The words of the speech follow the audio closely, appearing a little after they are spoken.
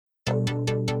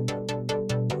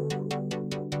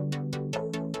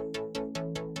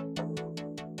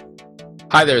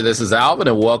Hi there, this is Alvin,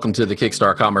 and welcome to the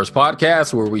Kickstart Commerce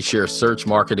Podcast, where we share search,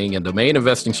 marketing, and domain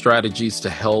investing strategies to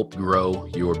help grow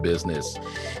your business.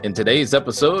 In today's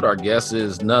episode, our guest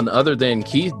is none other than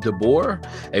Keith DeBoer,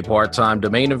 a part-time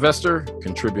domain investor,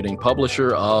 contributing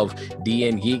publisher of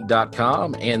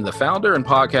dngeek.com, and the founder and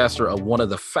podcaster of one of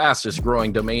the fastest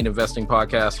growing domain investing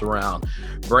podcasts around,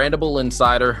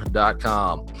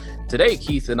 brandableinsider.com. Today,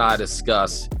 Keith and I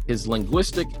discuss his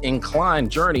linguistic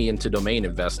inclined journey into domain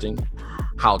investing,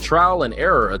 how trial and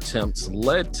error attempts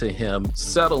led to him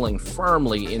settling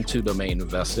firmly into domain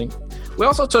investing. We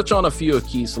also touch on a few of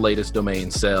Keith's latest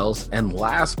domain sales. And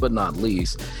last but not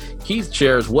least, Keith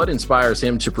shares what inspires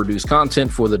him to produce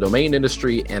content for the domain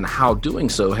industry and how doing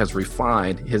so has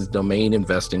refined his domain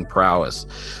investing prowess.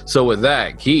 So with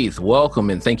that, Keith,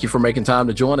 welcome and thank you for making time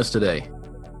to join us today.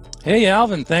 Hey,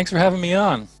 Alvin, thanks for having me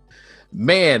on.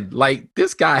 Man, like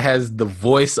this guy has the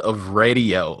voice of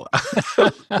radio.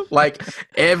 Like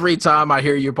every time I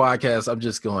hear your podcast, I'm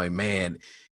just going, man,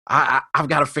 I've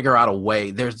got to figure out a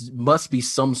way. There must be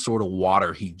some sort of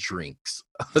water he drinks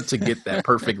to get that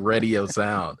perfect radio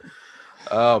sound.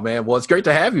 Oh, man. Well, it's great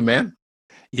to have you, man.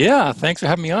 Yeah, thanks for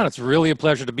having me on. It's really a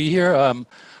pleasure to be here. I'm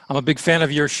a big fan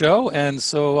of your show, and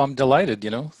so I'm delighted,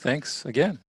 Thanks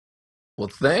again. Well,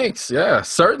 thanks. Yeah,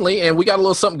 certainly. And we got a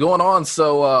little something going on.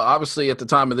 So obviously at the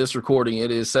time of this recording,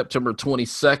 it is September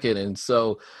 22nd. And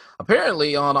so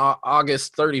apparently on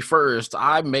August 31st,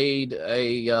 I made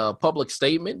a public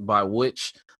statement by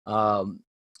which I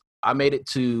made it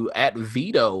to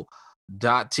 @veto.tv.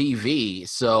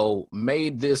 So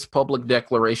made this public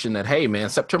declaration that, hey, man,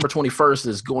 September 21st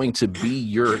is going to be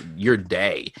your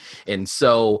day. And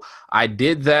so I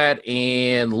did that.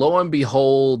 And lo and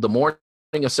behold, the morning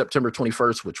of September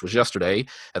 21st, which was yesterday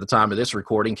at the time of this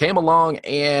recording, came along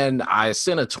and I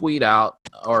sent a tweet out,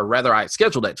 or rather I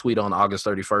scheduled that tweet on August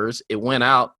 31st. It went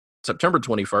out September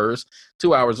 21st.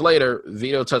 2 hours later,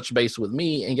 Vito touched base with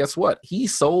me, and guess what? He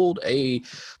sold a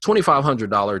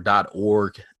 $2,500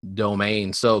 .org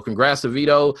domain. So congrats to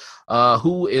Vito,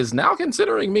 who is now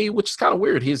considering me, which is kind of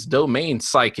weird, his domain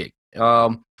psychic.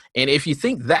 And if you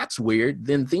think that's weird,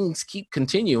 then things keep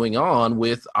continuing on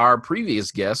with our previous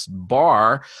guest,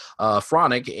 Bar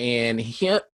Fronic, and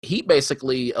he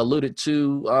basically alluded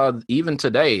to even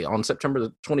today on September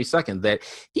the 22nd that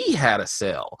he had a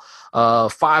sale,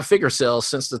 5-figure sales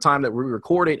since the time that we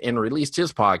recorded and released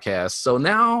his podcast. So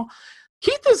now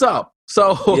Keith is up.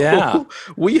 So yeah.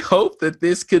 We hope that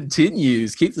this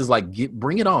continues. Keith is like,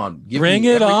 bring it on. Bring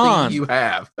it on. You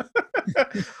have.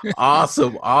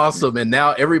 Awesome. And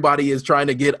now everybody is trying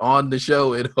to get on the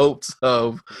show in hopes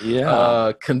of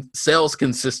sales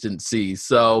consistency.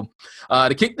 So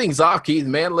to kick things off, Keith,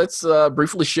 man, let's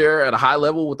briefly share at a high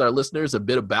level with our listeners a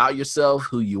bit about yourself,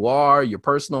 who you are, your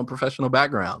personal and professional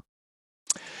background.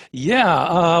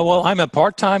 Yeah. Well, I'm a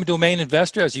part-time domain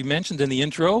investor, as you mentioned in the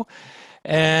intro.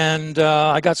 And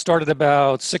I got started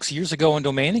about 6 years ago in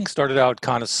domaining, started out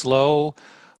kind of slow.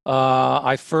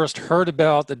 I first heard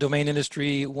about the domain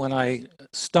industry when I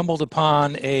stumbled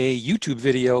upon a YouTube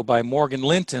video by Morgan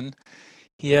Linton.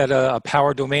 He had a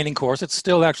power domaining course. It's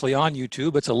still actually on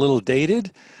YouTube. It's a little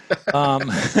dated.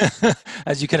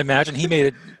 As you can imagine, he made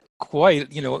it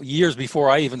quite, years before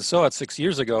I even saw it 6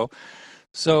 years ago.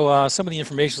 So some of the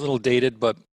information is a little dated,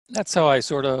 but that's how I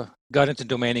sort of got into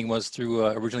domaining, was through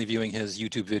originally viewing his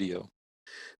YouTube video.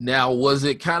 Now, was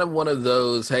it kind of one of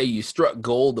those, hey, you struck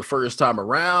gold the first time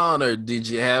around, or did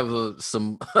you have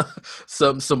some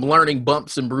learning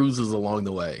bumps and bruises along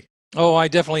the way? Oh, I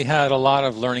definitely had a lot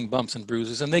of learning bumps and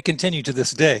bruises, and they continue to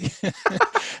this day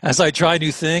as I try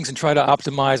new things and try to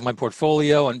optimize my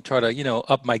portfolio and try to,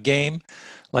 up my game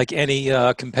like any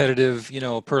competitive,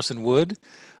 person would,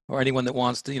 or anyone that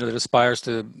wants to, that aspires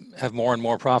to have more and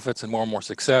more profits and more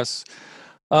success.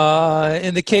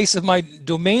 In the case of my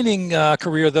domaining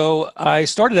career, though, I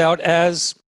started out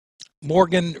as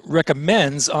Morgan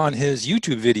recommends on his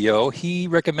YouTube video. He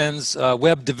recommends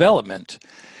web development.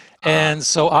 And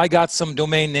so I got some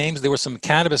domain names. There were some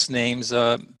cannabis names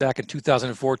back in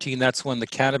 2014. That's when the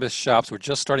cannabis shops were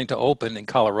just starting to open in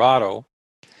Colorado.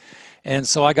 And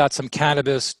so I got some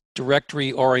cannabis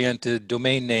directory-oriented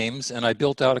domain names, and I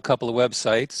built out a couple of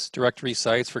websites, directory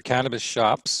sites for cannabis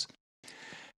shops.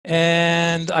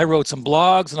 And I wrote some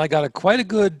blogs, and I got quite a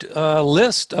good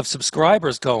list of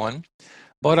subscribers going,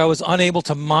 but I was unable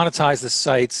to monetize the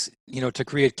sites, to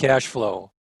create cash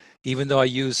flow, even though I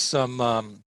used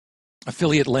some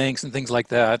affiliate links and things like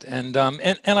that. And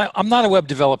I'm not a web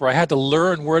developer. I had to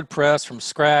learn WordPress from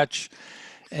scratch,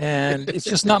 and it's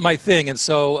just not my thing. And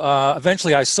so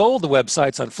eventually I sold the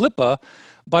websites on Flippa,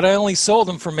 but I only sold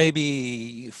them for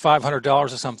maybe $500 or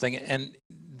something. And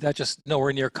that just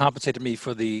nowhere near compensated me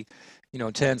for the,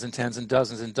 tens and tens and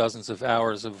dozens of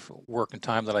hours of work and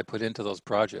time that I put into those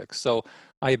projects. So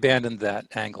I abandoned that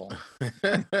angle.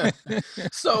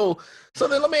 so so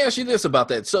then let me ask you this about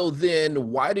that. So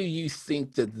then why do you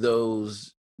think that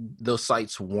those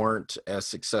sites weren't as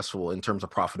successful in terms of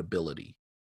profitability?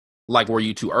 Like, were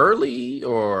you too early,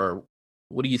 or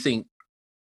what do you think,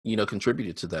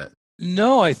 contributed to that?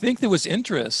 No, I think there was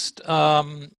interest.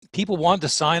 People wanted to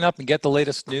sign up and get the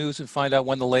latest news and find out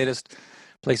when the latest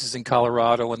places in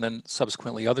Colorado and then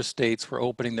subsequently other states were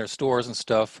opening their stores and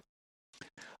stuff.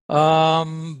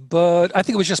 But I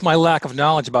think it was just my lack of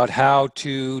knowledge about how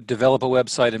to develop a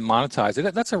website and monetize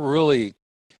it. That's a really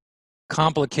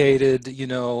complicated,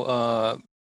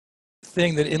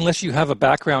 thing that unless you have a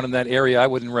background in that area, I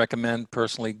wouldn't recommend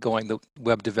personally going the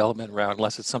web development route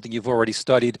unless it's something you've already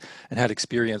studied and had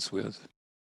experience with.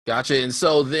 Gotcha. And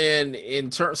so then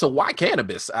so why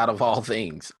cannabis out of all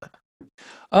things?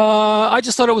 I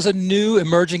just thought it was a new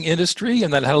emerging industry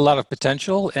and that had a lot of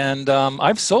potential. And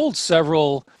I've sold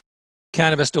several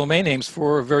cannabis domain names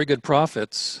for very good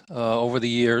profits over the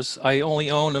years. I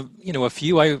only own a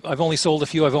few. I've only sold a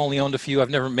few. I've only owned a few. I've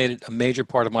never made it a major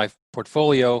part of my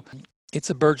portfolio. It's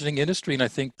a burgeoning industry, and I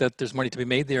think that there's money to be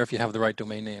made there if you have the right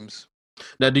domain names.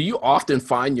 Now, do you often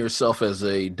find yourself as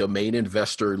a domain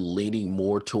investor leaning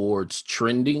more towards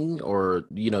trending or,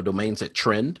 domains that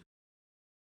trend?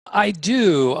 I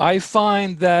do. I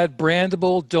find that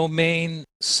brandable domain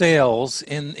sales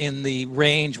in the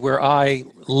range where I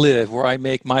live, where I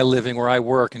make my living, where I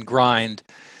work and grind,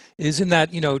 is in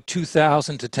that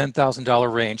 $2,000 to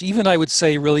 $10,000 range. Even I would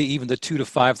say really even the $2,000 to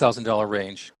 $5,000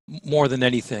 range more than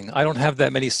anything. I don't have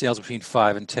that many sales between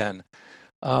 5 and 10,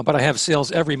 but I have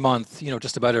sales every month,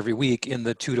 just about every week in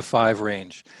the 2 to 5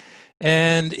 range.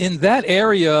 And in that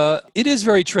area, it is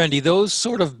very trendy. Those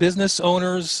sort of business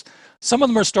owners, some of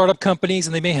them are startup companies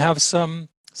and they may have some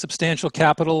substantial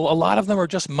capital. A lot of them are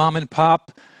just mom and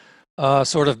pop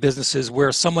sort of businesses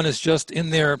where someone is just in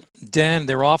their den,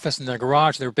 their office, in their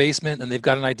garage, their basement, and they've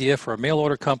got an idea for a mail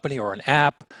order company or an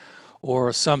app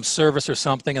or some service or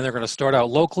something, and they're going to start out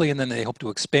locally and then they hope to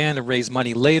expand and raise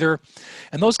money later.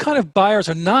 And those kind of buyers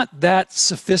are not that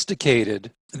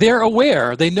sophisticated. They're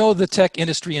aware, they know the tech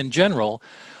industry in general,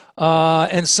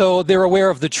 and so they're aware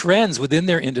of the trends within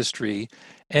their industry.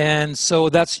 And so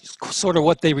that's sort of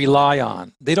what they rely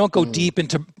on. They don't go deep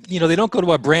into, they don't go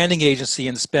to a branding agency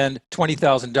and spend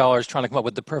 $20,000 trying to come up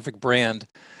with the perfect brand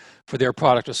for their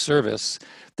product or service.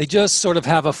 They just sort of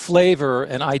have a flavor,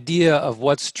 an idea of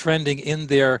what's trending in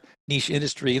their niche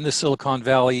industry, in the Silicon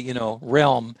Valley,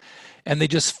 realm, and they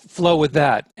just flow with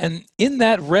that. And in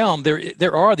that realm,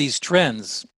 there are these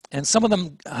trends, and some of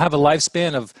them have a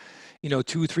lifespan of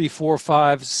 2, 3, 4,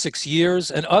 5, 6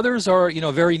 years, and others are,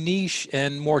 very niche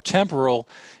and more temporal,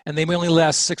 and they may only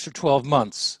last 6 or 12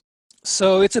 months.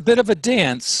 So it's a bit of a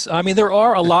dance. I mean, there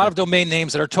are a lot of domain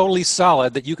names that are totally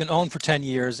solid that you can own for 10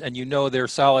 years, and they're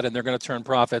solid and they're going to turn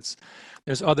profits.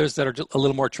 There's others that are a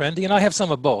little more trendy, and I have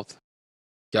some of both.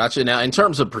 Gotcha. Now, in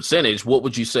terms of percentage, what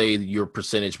would you say your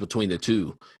percentage between the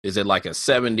two? Is it like a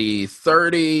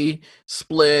 70-30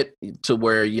 split to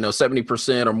where,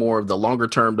 70% or more of the longer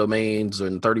term domains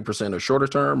and 30% are shorter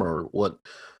term, or what?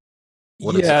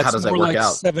 How does that work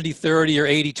out? 70-30 or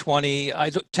 80-20.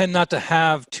 I tend not to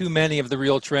have too many of the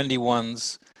real trendy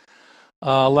ones.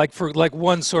 Like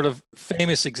one sort of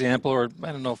famous example, or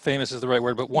I don't know if famous is the right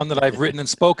word, but one that I've written and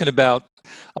spoken about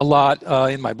a lot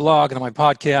in my blog and on my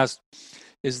podcast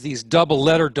is these double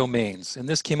letter domains. And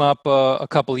this came up a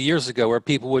couple of years ago where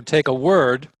people would take a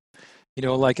word,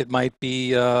 like it might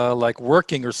be like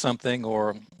working or something,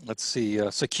 or let's see,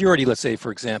 security, let's say,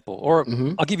 for example. Or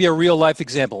I'll give you a real life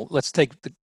example. Let's take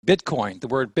the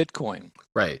word Bitcoin.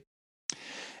 Right.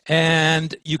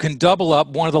 And you can double up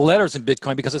one of the letters in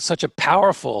Bitcoin because it's such a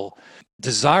powerful,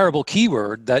 desirable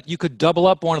keyword that you could double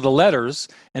up one of the letters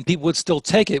and people would still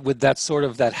take it with that sort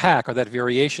of that hack or that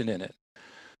variation in it.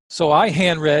 So I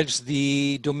hand-regged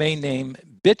the domain name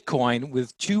Bitcoin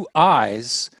with 2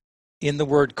 I's in the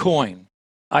word coin.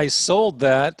 I sold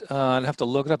that, I'd have to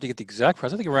look it up to get the exact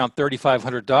price, I think around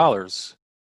 $3,500.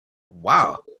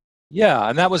 Wow. Yeah,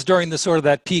 and that was during the sort of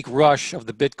that peak rush of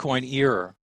the Bitcoin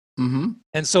era. Mm-hmm.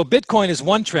 And so Bitcoin is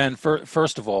one trend,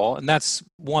 first of all, and that's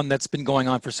one that's been going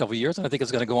on for several years, and I think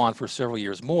it's going to go on for several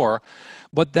years more.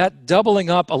 But that doubling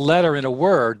up a letter in a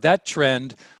word, that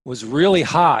trend was really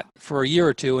hot for a year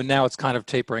or two, and now it's kind of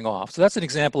tapering off. So that's an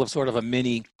example of sort of a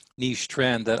mini niche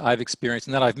trend that I've experienced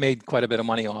and that I've made quite a bit of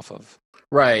money off of.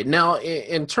 Right. Now,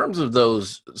 in terms of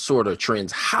those sort of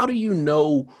trends, how do you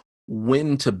know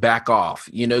when to back off?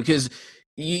 Because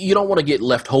you don't want to get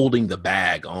left holding the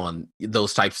bag on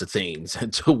those types of things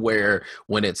to where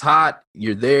when it's hot,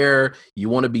 you're there, you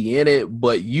want to be in it,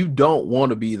 but you don't want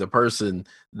to be the person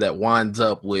that winds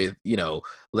up with,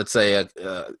 let's say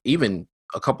even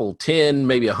a couple 10,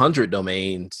 maybe 100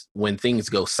 domains when things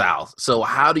go south. So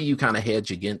how do you kind of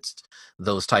hedge against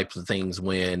those types of things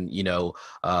when,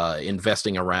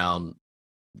 investing around,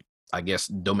 I guess,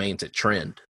 domains that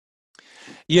trend?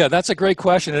 Yeah, that's a great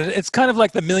question. And it's kind of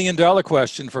like the $1 million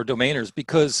question for domainers,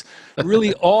 because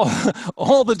really all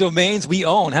all the domains we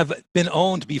own have been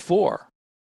owned before.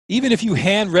 Even if you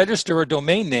hand register a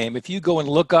domain name, if you go and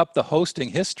look up the hosting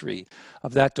history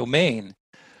of that domain,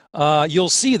 you'll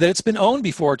see that it's been owned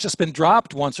before. It's just been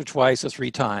dropped once or twice or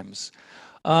three times.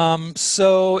 And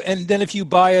then if you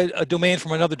buy a domain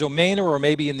from another domainer, or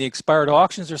maybe in the expired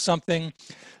auctions or something,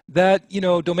 that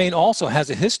domain also has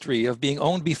a history of being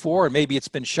owned before, and maybe it's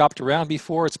been shopped around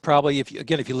before. It's probably, if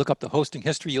you look up the hosting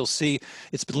history, you'll see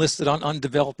it's been listed on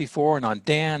Undeveloped before, and on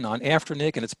Dan, on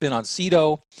Afternic, and it's been on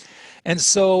Cedo. And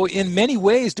so in many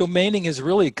ways, domaining is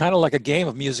really kind of like a game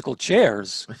of musical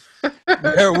chairs.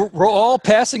 We're all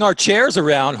passing our chairs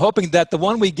around, hoping that the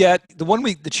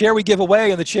chair we give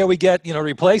away and the chair we get,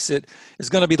 replace it,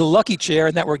 is going to be the lucky chair,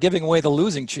 and that we're giving away the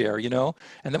losing chair,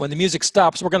 and that when the music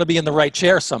stops, we're going to be in the right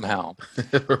chair somehow.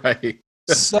 Right.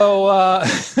 So,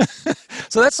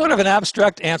 so that's sort of an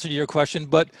abstract answer to your question,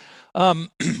 but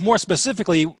more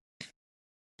specifically,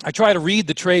 I try to read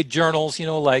the trade journals,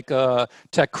 like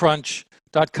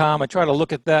TechCrunch.com. I try to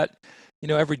look at that,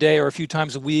 every day or a few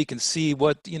times a week, and see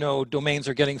what, domains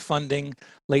are getting funding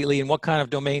lately and what kind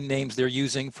of domain names they're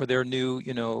using for their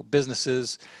new,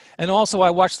 businesses. And also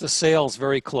I watch the sales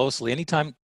very closely.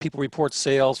 Anytime people report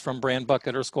sales from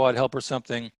BrandBucket or Squad Help or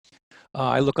something,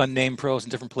 I look on NamePros in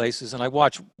different places, and I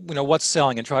watch, what's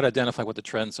selling and try to identify what the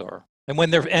trends are and when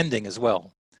they're ending as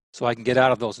well, so I can get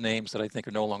out of those names that I think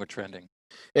are no longer trending.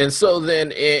 And so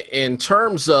then in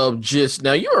terms of just,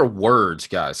 now you're a words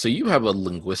guy, so you have a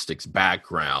linguistics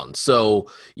background. So,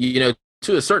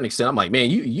 to a certain extent, I'm like, man,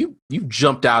 you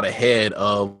jumped out ahead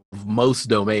of most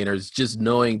domainers just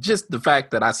knowing just the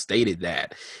fact that I stated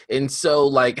that. And so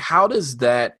like, how does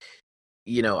that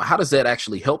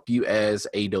actually help you as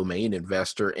a domain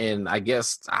investor? And I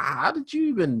guess, how did you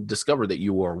even discover that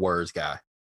you were a words guy?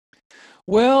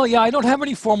 Well, yeah, I don't have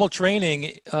any formal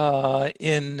training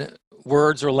in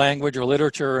words or language or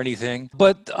literature or anything,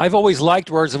 but I've always liked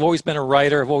words. I've always been a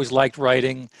writer. I've always liked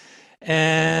writing.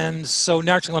 And so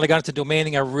naturally, when I got into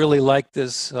domaining, I really liked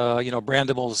this,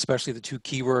 brandables, especially the two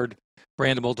keyword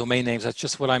brandable domain names. That's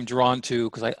just what I'm drawn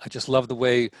to, because I just love the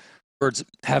way words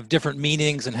have different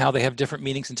meanings, and how they have different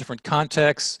meanings in different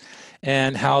contexts,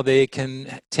 and how they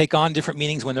can take on different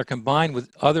meanings when they're combined with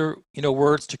other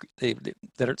words that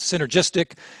are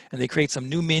synergistic, and they create some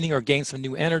new meaning or gain some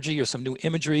new energy or some new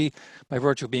imagery by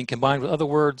virtue of being combined with other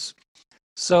words.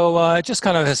 So it just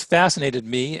kind of has fascinated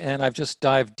me, and I've just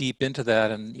dived deep into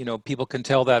that, and people can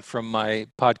tell that from my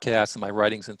podcasts and my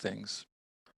writings and things.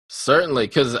 Certainly,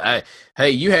 because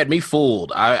hey, you had me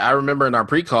fooled. I remember in our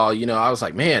pre-call, I was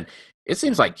like, man, it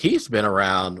seems like Keith's been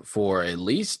around for at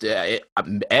least, at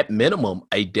minimum,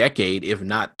 a decade, if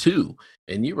not two.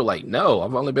 And you were like, no,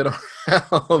 I've only been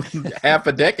around half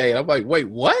a decade. I'm like, wait,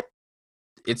 what?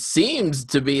 It seems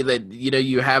to be that,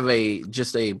 you have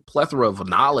just a plethora of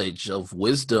knowledge, of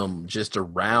wisdom just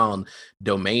around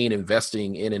domain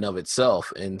investing in and of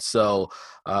itself. And so,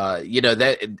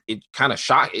 that it kind of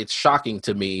it's shocking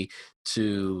to me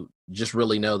to just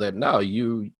really know that, no,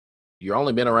 you're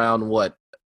only been around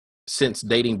since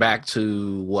dating back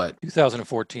to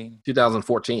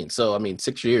 2014. So, I mean,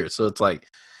 6 years. So it's like,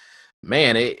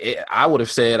 man, I would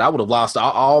have said, I would have lost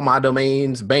all my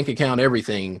domains, bank account,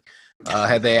 everything.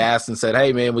 Had they asked and said,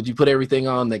 hey, man, would you put everything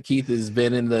on that Keith has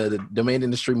been in the domain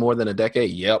industry more than a decade?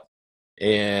 Yep.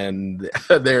 And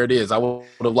there it is. I would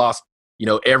have lost,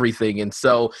 everything. And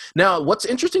so now what's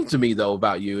interesting to me, though,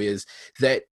 about you is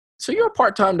that, so you're a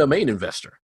part-time domain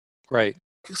investor. Right.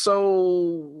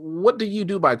 So what do you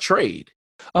do by trade?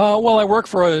 Well, I work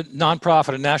for a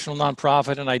nonprofit, a national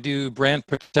nonprofit, and I do brand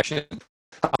protection,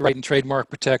 copyright and trademark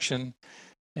protection.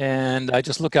 And I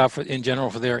just look out in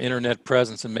general for their internet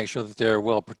presence and make sure that they're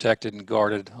well protected and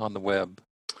guarded on the web.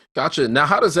 Gotcha. Now,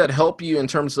 how does that help you in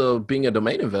terms of being a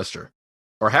domain investor,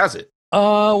 or has it?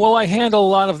 Well, I handle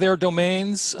a lot of their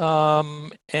domains,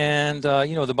 and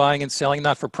the buying and selling,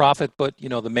 not for profit, but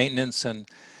the maintenance and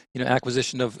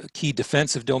acquisition of key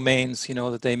defensive domains,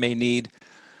 that they may need.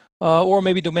 Or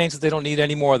maybe domains that they don't need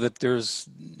anymore, that there's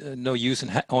no use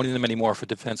in owning them anymore for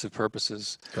defensive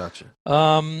purposes. Gotcha.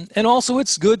 And also,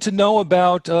 it's good to know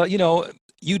about,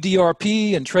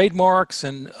 UDRP and trademarks,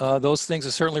 and those things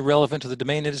are certainly relevant to the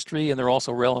domain industry, and they're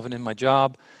also relevant in my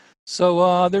job.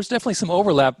 So there's definitely some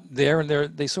overlap there, and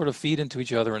they sort of feed into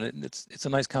each other, and it's a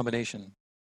nice combination.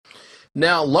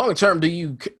 Now, long term, do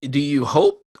you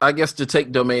hope, I guess, to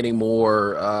take domaining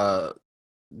more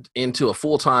into a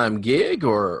full time gig,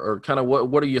 or kind of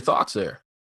what are your thoughts there?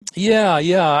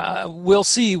 Yeah. We'll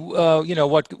see.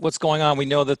 What's going on. We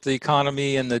know that the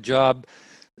economy and the job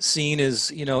scene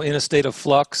is, in a state of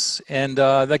flux, and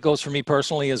that goes for me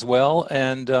personally as well.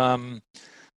 And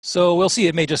so we'll see.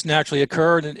 It may just naturally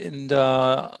occur, and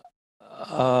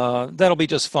that'll be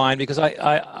just fine because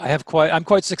I'm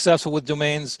quite successful with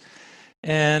domains,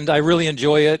 and I really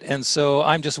enjoy it. And so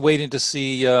I'm just waiting to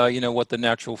see, what the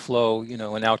natural flow,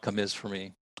 and outcome is for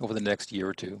me over the next year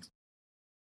or two.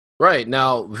 Right.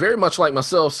 Now, very much like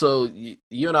myself, so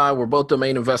you and I were both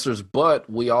domain investors, but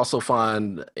we also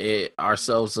find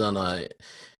ourselves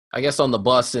I guess, on the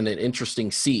bus in an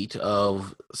interesting seat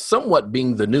of somewhat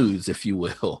being the news, if you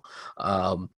will.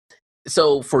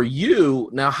 So for you,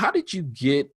 now, how did you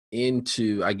get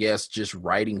into, I guess, just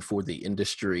writing for the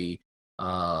industry?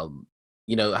 Where'd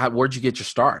you get your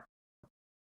start?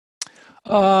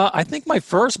 I think my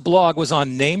first blog was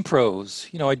on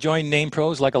NamePros. I joined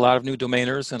NamePros like a lot of new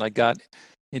domainers, and I got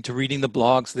into reading the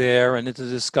blogs there and into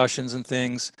discussions and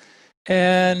things.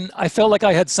 And I felt like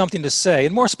I had something to say.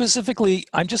 And more specifically,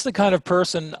 I'm just the kind of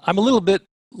person, I'm a little bit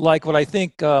like what I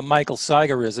think Michael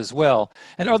Seiger is as well,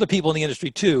 and other people in the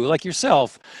industry too, like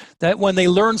yourself, that when they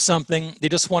learn something, they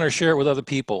just want to share it with other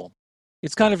people.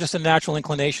 It's kind of just a natural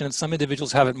inclination, and some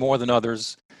individuals have it more than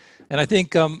others. And I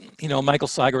think, Michael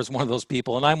Seiger is one of those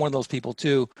people, and I'm one of those people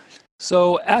too.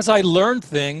 So as I learned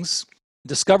things,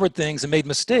 discovered things, and made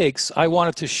mistakes, I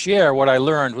wanted to share what I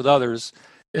learned with others.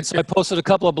 And so I posted a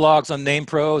couple of blogs on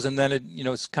NamePros, and then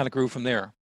it's kind of grew from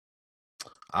there.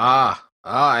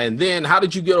 And then how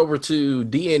did you get over to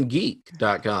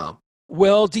dngeek.com?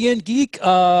 Well, DN Geek,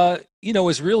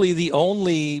 is really the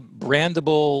only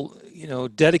brandable,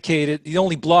 dedicated, the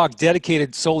only blog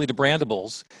dedicated solely to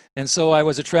brandables. And so I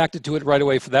was attracted to it right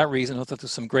away for that reason. I thought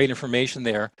there's some great information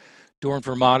there. Doran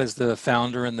Vermont is the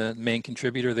founder and the main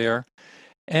contributor there.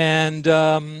 And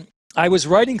I was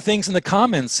writing things in the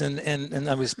comments, and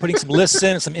I was putting some lists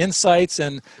in and some insights.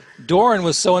 And Doran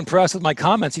was so impressed with my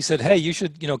comments. He said, "Hey, you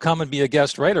should, come and be a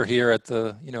guest writer here at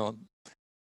the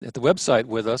website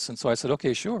with us." And so I said,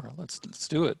 "Okay, sure, let's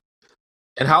do it."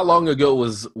 And how long ago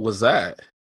was that?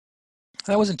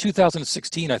 That was in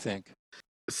 2016, I think.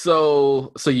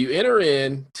 So you enter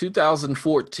in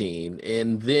 2014,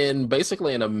 and then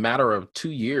basically in a matter of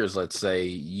 2 years, let's say,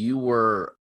 you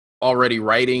were already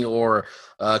writing or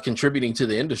contributing to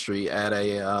the industry at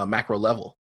a macro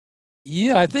level.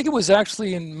 Yeah, I think it was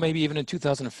actually maybe even in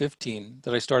 2015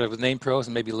 that I started with NamePros,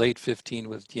 and maybe late 15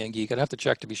 with DN Geek. I'd have to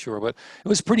check to be sure, but it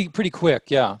was pretty quick.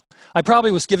 Yeah, I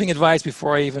probably was giving advice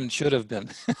before I even should have been.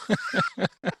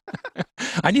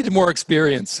 I needed more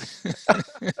experience.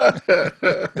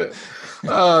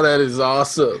 Oh, that is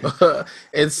awesome.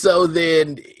 And so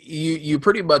then you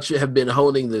pretty much have been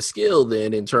honing the skill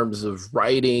then in terms of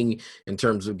writing, in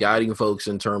terms of guiding folks,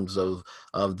 in terms of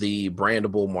the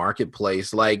brandable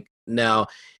marketplace. Like now,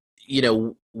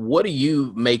 what do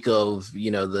you make of,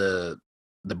 the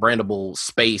brandable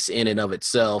space in and of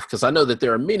itself? Because I know that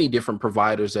there are many different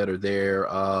providers that are there.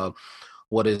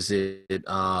 What is it?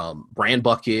 Brand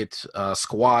Bucket,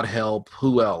 Squad Help.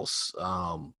 Who else?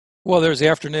 Well, there's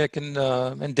Afternic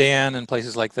and Dan and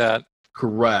places like that.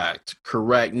 Correct.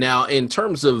 Now, in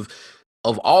terms of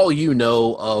all of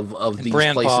And these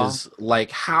BrandPaw. places,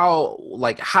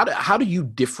 how do you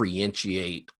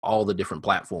differentiate all the different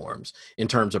platforms in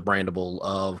terms of brandable?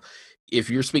 Of if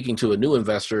you're speaking to a new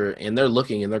investor and they're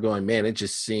looking and they're going, man, it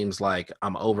just seems like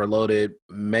I'm overloaded.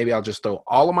 Maybe I'll just throw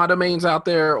all of my domains out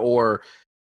there, or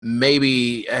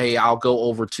maybe, hey, I'll go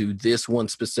over to this one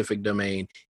specific domain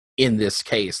in this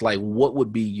case. Like, what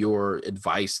would be your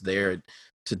advice there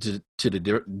to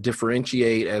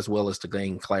differentiate as well as to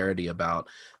gain clarity about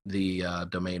the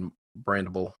domain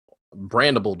brandable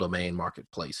domain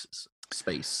marketplaces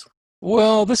space?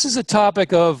 Well, this is a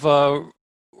topic of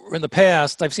in the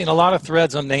past. I've seen a lot of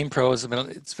threads on NamePros. I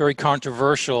mean, it's very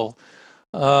controversial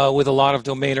with a lot of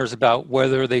domainers about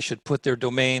whether they should put their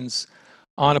domains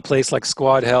on a place like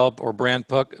Squad Help or Brand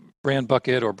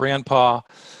Bucket or BrandPaw,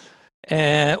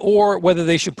 or whether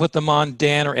they should put them on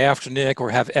Dan or Afternic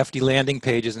or have FD landing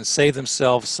pages and save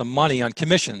themselves some money on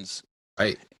commissions.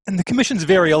 Right. And the commissions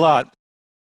vary a lot.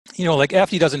 Like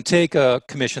FD doesn't take a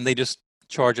commission; they just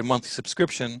charge a monthly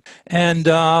subscription. And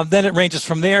then it ranges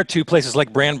from there to places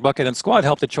like BrandBucket and Squad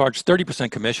Help that charge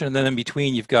 30% commission. And then in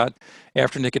between, you've got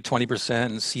Afternic at 20%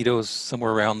 and Cito's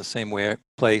somewhere around the same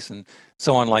place and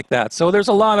so on like that. So there's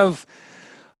a lot of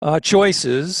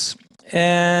choices.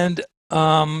 And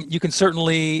you can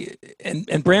certainly, and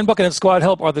BrandBucket and Squad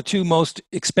Help are the two most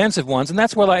expensive ones. And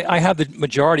that's where I have the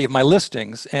majority of my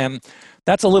listings. And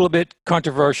that's a little bit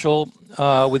controversial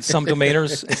with some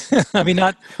domainers. I mean,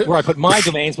 not where I put my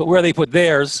domains, but where they put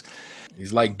theirs.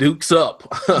 He's like Dukes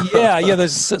up. yeah.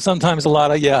 There's sometimes a lot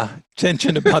of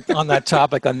tension on that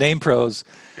topic on NamePros.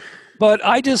 But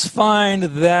I just find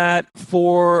that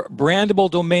for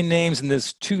brandable domain names in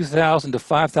this $2,000 to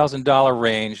 $5,000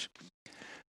 range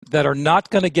that are not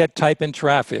going to get type-in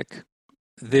traffic,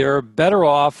 they're better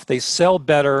off. They sell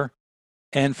better.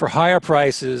 And for higher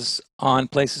prices on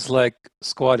places like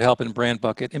Squad Help and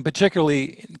BrandBucket, and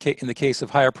particularly in the case of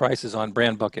higher prices on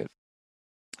BrandBucket.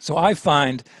 So I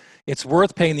find it's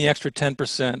worth paying the extra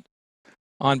 10%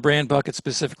 on BrandBucket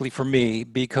specifically for me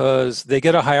because they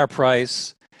get a higher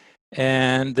price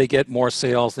and they get more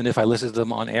sales than if I listed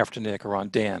them on Afternic or on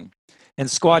Dan. And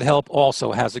Squad Help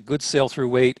also has a good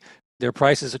sell-through rate. Their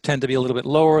prices tend to be a little bit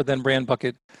lower than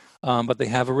BrandBucket, but they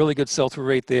have a really good sell-through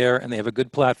rate there and they have a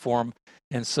good platform.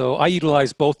 And so I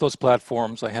utilize both those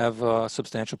platforms. I have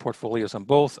substantial portfolios on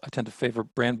both. I tend to favor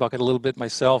BrandBucket a little bit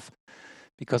myself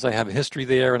because I have a history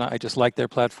there and I just like their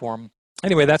platform.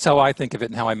 Anyway, that's how I think of it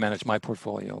and how I manage my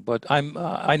portfolio. But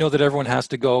I know that everyone has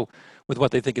to go with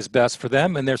what they think is best for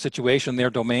them and their situation, their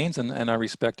domains, and I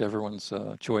respect everyone's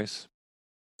choice.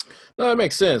 No, that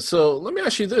makes sense. So let me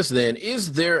ask you this then.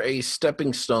 Is there a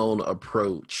stepping stone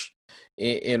approach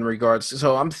in regards to,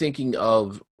 so I'm thinking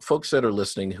of folks that are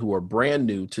listening who are brand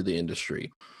new to the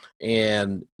industry.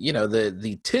 And,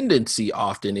 the tendency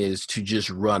often is to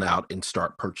just run out and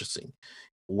start purchasing,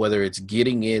 whether it's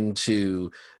getting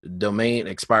into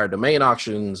expired domain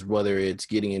auctions, whether it's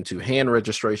getting into hand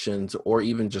registrations or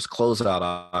even just closeout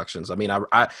auctions. I mean,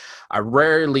 I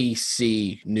rarely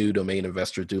see new domain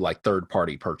investors do like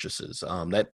third-party purchases.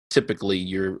 That typically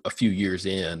you're a few years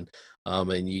in.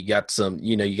 And you got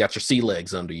you got your sea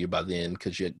legs under you by then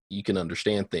because you can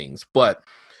understand things. But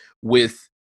with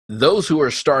those who are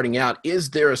starting out,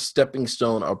 is there a stepping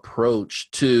stone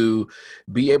approach to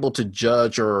be able to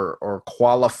judge or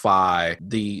qualify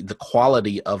the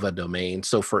quality of a domain?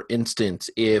 So for instance,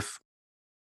 if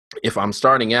I'm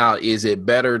starting out, is it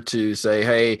better to say,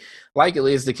 hey, like it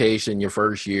is the case in your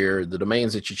first year, the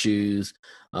domains that you choose,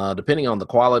 depending on the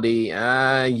quality,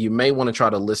 you may want to try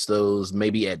to list those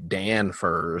maybe at Dan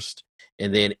first.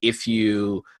 And then if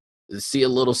you see a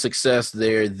little success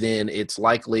there, then it's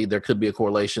likely there could be a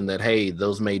correlation that, hey,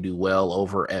 those may do well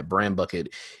over at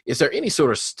BrandBucket. Is there any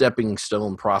sort of stepping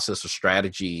stone process or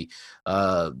strategy,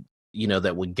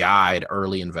 that would guide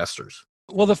early investors?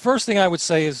 Well, the first thing I would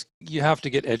say is you have to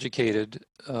get educated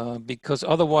because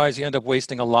otherwise you end up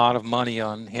wasting a lot of money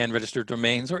on hand-registered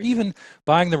domains or even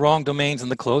buying the wrong domains in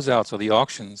the closeouts or the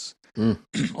auctions,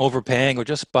 overpaying or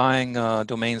just buying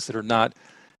domains that are not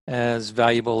as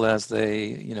valuable as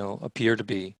they appear to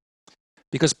be.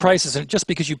 Because prices, and just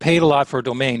because you paid a lot for a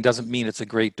domain doesn't mean it's a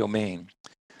great domain.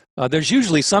 There's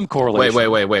usually some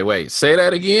correlation. Wait. Say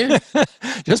that again.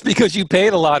 Just because you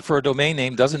paid a lot for a domain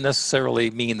name doesn't necessarily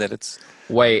mean that it's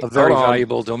a very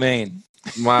valuable domain.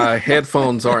 My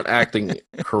headphones aren't acting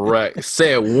correct.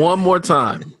 Say it one more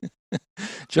time.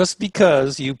 Just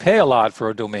because you pay a lot for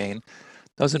a domain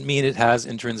doesn't mean it has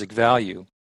intrinsic value.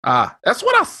 That's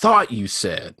what I thought you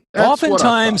said.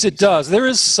 Oftentimes it does. There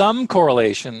is some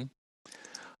correlation,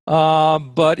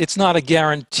 but it's not a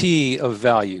guarantee of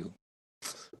value.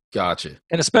 Gotcha.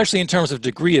 And especially in terms of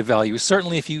degree of value.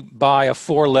 Certainly if you buy a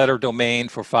 4-letter domain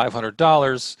for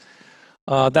 $500,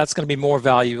 that's going to be more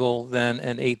valuable than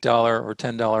an $8 or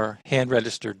 $10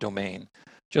 hand-registered domain,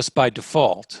 just by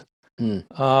default.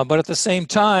 But at the same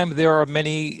time, there are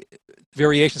many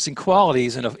variations in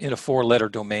qualities in a 4-letter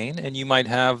domain, and you might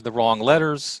have the wrong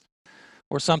letters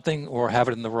or something, or have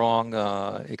it in the wrong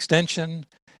extension.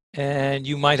 And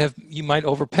you might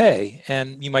overpay,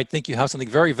 and you might think you have something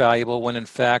very valuable when in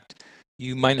fact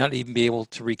you might not even be able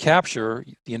to recapture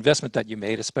the investment that you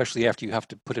made, especially after you have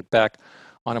to put it back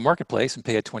on a marketplace and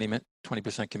pay a 20%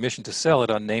 commission to sell it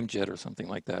on Namejet or something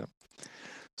like that.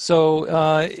 So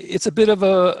it's a bit of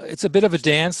a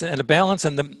dance and a balance,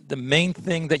 and the main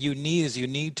thing that you need is you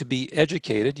need to be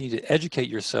educated. You need to educate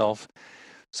yourself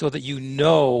so that you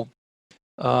know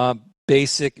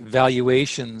basic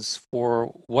valuations for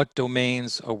what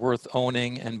domains are worth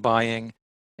owning and buying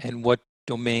and what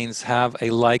domains have a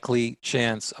likely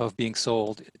chance of being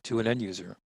sold to an end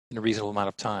user in a reasonable amount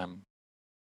of time.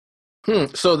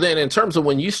 So then, in terms of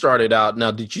when you started out,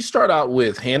 now did you start out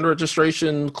with hand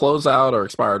registration, closeout, or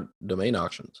expired domain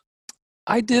auctions?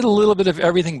 I did a little bit of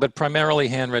everything, but primarily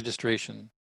hand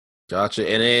registration. Gotcha.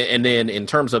 And then in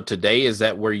terms of today, is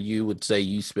that where you would say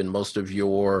you spend most of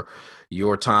your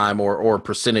time or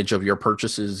percentage of your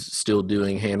purchases still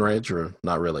doing hand reg or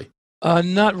not really?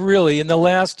 Not really. In the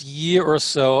last year or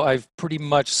so, I've pretty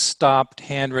much stopped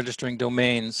hand registering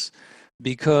domains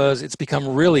because it's become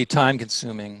really time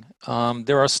consuming.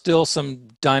 There are still some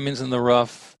diamonds in the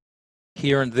rough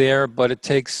here and there, but it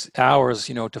takes hours,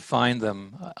 to find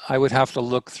them. I would have to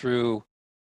look through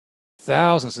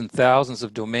thousands and thousands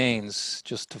of domains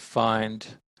just to find,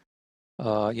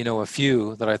 a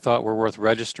few that I thought were worth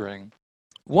registering.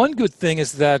 One good thing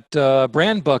is that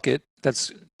Brand Bucket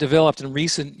that's developed in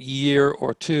recent year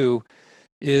or two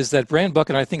is that Brand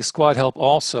Bucket, and I think Squad Help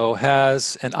also,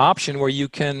 has an option where you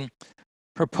can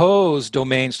propose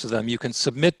domains to them. You can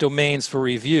submit domains for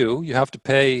review. You have to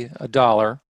pay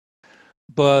 $1,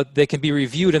 but they can be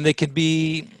reviewed, and they can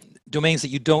be domains that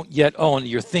you don't yet own.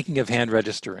 You're thinking of hand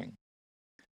registering.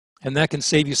 And that can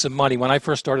save you some money. When I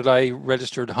first started, I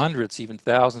registered hundreds, even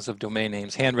thousands of domain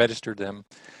names, hand registered them.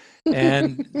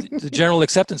 And the general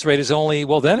acceptance rate is only,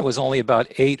 well, then it was only about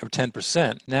 8 or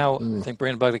 10%. Now I think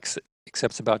Brand Bucket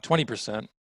accepts about 20%.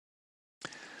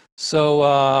 So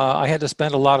I had to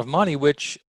spend a lot of money,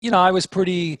 which, I'm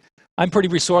pretty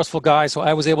resourceful guy, so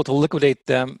I was able to liquidate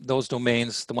those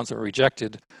domains, the ones that were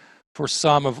rejected, for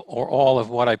some of or all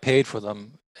of what I paid for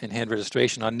them in hand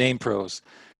registration on NamePros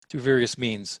through various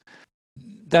means.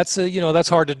 That's that's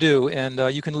hard to do,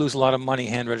 and you can lose a lot of money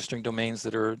hand registering domains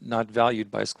that are not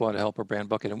valued by Squad Help or Brand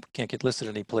Bucket and can't get listed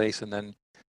any place, and then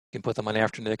you can put them on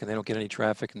Afternic and they don't get any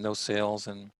traffic and no sales,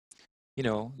 and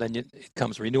then it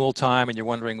comes renewal time and you're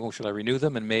wondering, oh, should I renew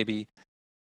them? And maybe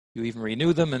you even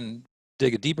renew them and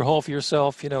dig a deeper hole for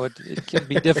yourself. It can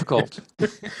be difficult.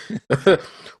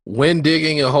 When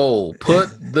digging a hole, put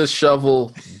the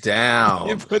shovel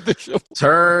down.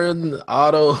 Turn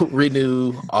auto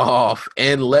renew off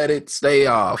and let it stay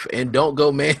off, and don't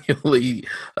go manually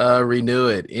renew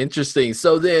it. Interesting.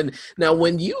 So then, now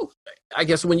when you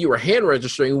were hand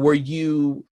registering, were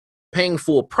you paying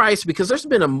full price? Because there's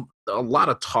been a lot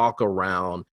of talk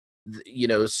around,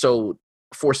 so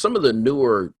for some of the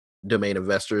newer domain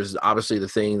investors, obviously the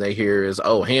thing they hear is,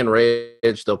 oh, hand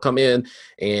reg, they'll come in,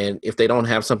 and if they don't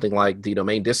have something like the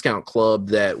domain discount club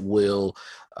that will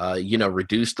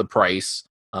reduce the price,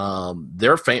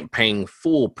 they're paying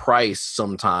full price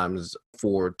sometimes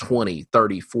for 20,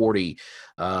 30, 40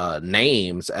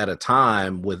 names at a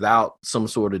time without some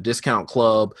sort of discount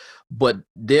club. But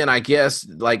then I guess,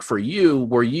 like for you,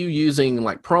 were you using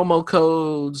like promo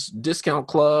codes, discount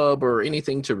club, or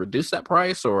anything to reduce that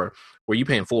price, or were you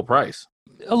paying full price?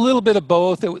 A little bit of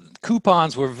both.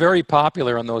 Coupons were very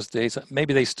popular in those days.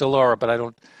 Maybe they still are, but I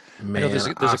don't. Man, I know there's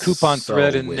a coupon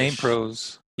thread in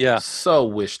NamePros. Yeah. So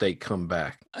wish they'd come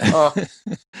back. I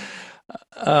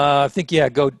think,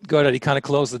 GoDaddy kind of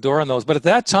closed the door on those. But at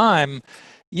that time,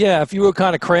 if you were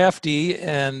kind of crafty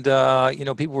and,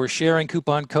 people were sharing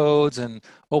coupon codes and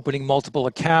opening multiple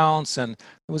accounts, and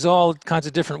it was all kinds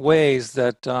of different ways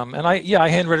that, and I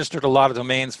hand registered a lot of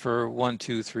domains for $1,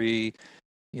 $2,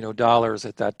 $3, dollars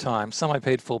at that time. Some I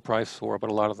paid full price for, but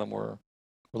a lot of them were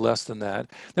less than that.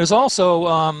 There's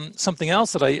also something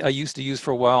else that I used to use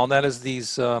for a while, and that is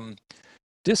these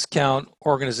discount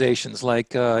organizations like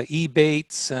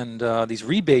Ebates and these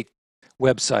rebate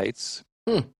websites.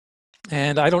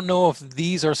 And I don't know if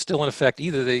these are still in effect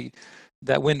either.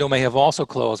 That window may have also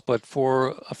closed, but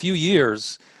for a few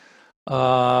years,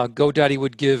 GoDaddy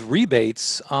would give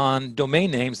rebates on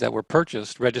domain names that were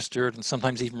purchased, registered, and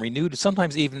sometimes even renewed,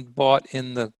 sometimes even bought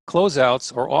in the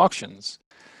closeouts or auctions.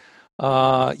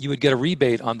 You would get a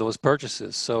rebate on those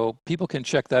purchases. So people can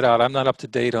check that out. I'm not up to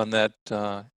date on that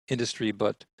industry,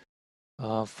 but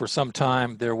for some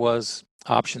time there was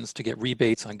options to get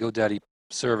rebates on GoDaddy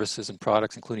services and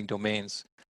products, including domains.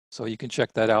 So you can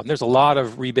check that out. And there's a lot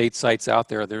of rebate sites out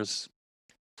there. There's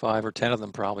 5 or 10 of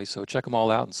them probably. So check them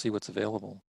all out and see what's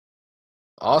available.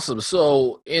 Awesome.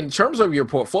 So in terms of your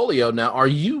portfolio now, are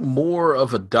you more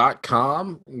of a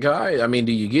 .com guy? I mean,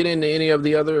 do you get into any of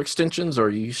the other extensions, or are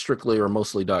you strictly or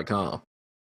mostly .com?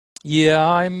 Yeah,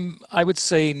 I would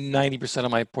say 90%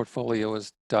 of my portfolio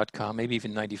is .com, maybe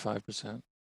even 95%.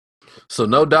 So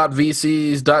no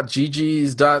 .vcs,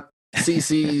 .ggs,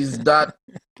 .cc's,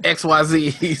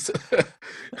 .xyz's.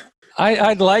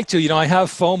 I'd like to, I have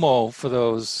FOMO for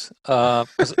those.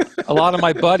 'Cause a lot of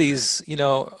my buddies,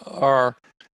 are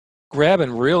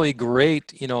grabbing really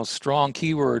great, strong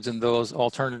keywords in those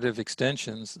alternative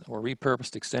extensions or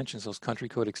repurposed extensions, those country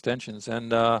code extensions.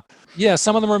 And yeah,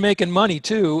 some of them are making money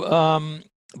too.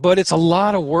 But it's a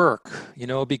lot of work,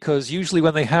 because usually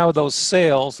when they have those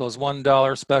sales, those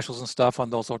 $1 specials and stuff on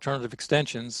those alternative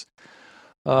extensions,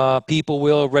 people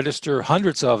will register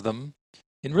hundreds of them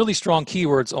in really strong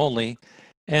keywords only.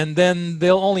 And then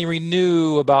they'll only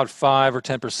renew about 5 or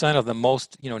 10% of them.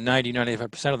 Most, 90,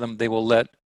 95% of them, they will let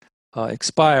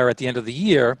expire at the end of the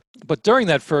year. But during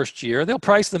that first year, they'll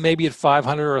price them maybe at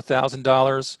 $500 or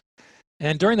 $1,000.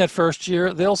 And during that first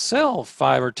year, they'll sell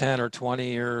 5 or 10 or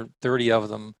 20 or 30 of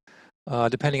them,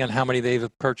 depending on how many they've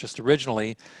purchased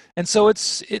originally. And so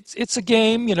it's a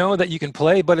game, that you can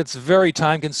play, but it's very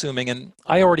time consuming. And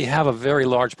I already have a very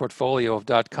large portfolio of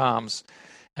 .coms,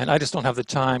 and I just don't have the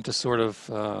time to sort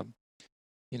of,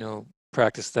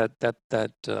 practice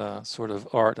that sort of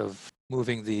art of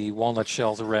moving the walnut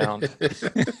shells around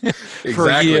for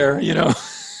a year,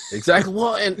 Exactly.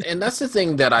 Well, and that's the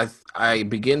thing that I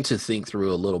begin to think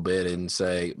through a little bit and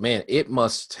say, man, it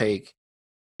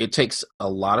takes a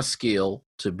lot of skill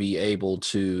to be able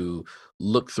to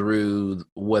look through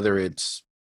whether it's,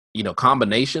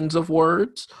 combinations of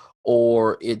words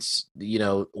or it's,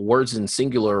 words in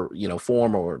singular,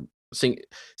 form or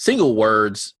single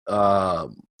words,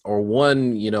 or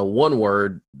one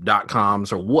word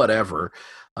 .coms or whatever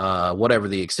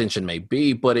the extension may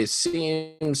be. But it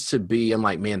seems to be, I'm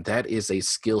like, man, that is a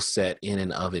skill set in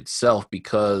and of itself,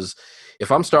 because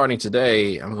if I'm starting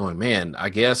today, I'm going, man, I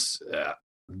guess,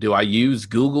 do I use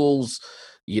Google's,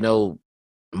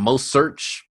 most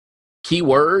search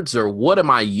keywords, or what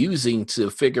am I using to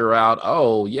figure out,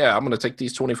 oh yeah, I'm going to take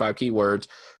these 25 keywords,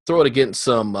 throw it against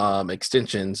some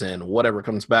extensions, and whatever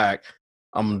comes back,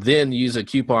 then use a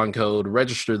coupon code,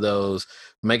 register those,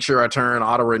 make sure I turn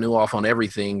auto renew off on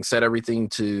everything, set everything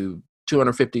to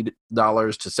 $250 to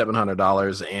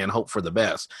 $700, and hope for the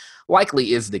best.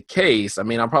 Likely is the case. I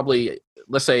mean, I'll probably,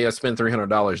 let's say I spend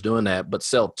 $300 doing that, but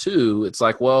sell 2. It's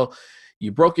like, well,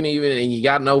 you broke it even and you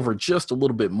gotten over just a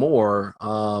little bit more.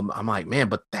 I'm like, man,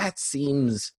 but that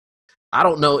seems, I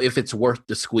don't know if it's worth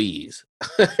the squeeze,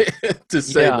 to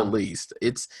say the least.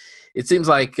 It seems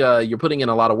like you're putting in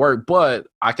a lot of work, but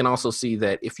I can also see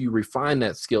that if you refine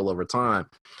that skill over time,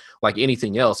 like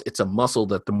anything else, it's a muscle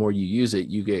that the more you use it,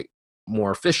 you get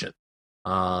more efficient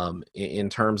in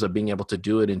terms of being able to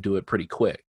do it and do it pretty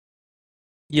quick.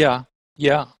 Yeah.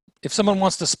 If someone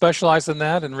wants to specialize in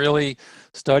that and really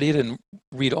study it and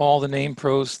read all the Name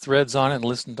Pros threads on it and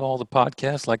listen to all the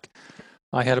podcasts, like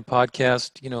I had a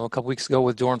podcast, a couple weeks ago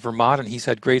with Dorn Vermont, and he's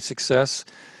had great success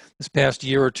this past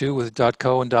year or two with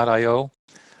 .co and .io.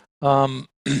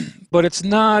 But it's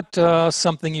not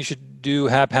something you should do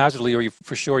haphazardly, or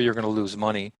for sure you're going to lose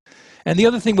money. And the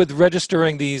other thing with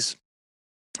registering these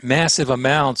massive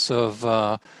amounts of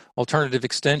alternative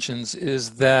extensions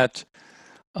is that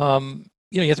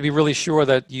you have to be really sure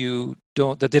that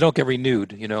they don't get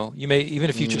renewed. You may, even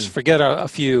if you just forget a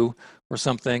few or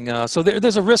something. So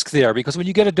there's a risk there, because when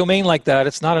you get a domain like that,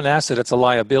 it's not an asset, it's a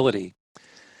liability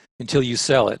until you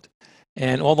sell it.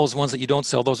 And all those ones that you don't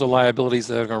sell, those are liabilities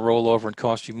that are going to roll over and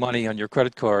cost you money on your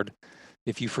credit card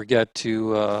if you forget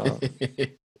to,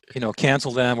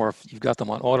 cancel them, or if you've got them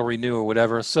on auto renew or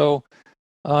whatever. So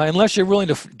unless you're willing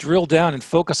to drill down and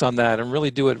focus on that and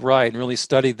really do it right and really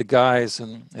study the guys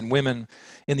and women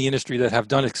in the industry that have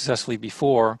done it successfully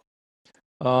before,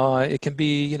 it can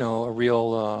be, a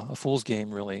real a fool's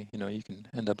game, really. You can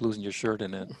end up losing your shirt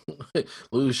in it.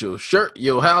 Lose your shirt,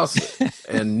 your house,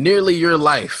 and nearly your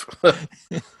life.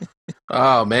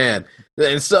 Oh, man.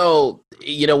 And so,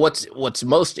 what's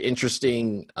most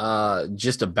interesting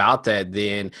just about that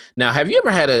then, now, have you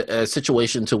ever had a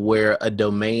situation to where a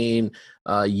domain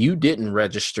you didn't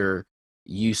register,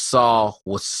 you saw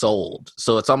was sold?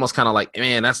 So it's almost kind of like,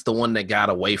 man, that's the one that got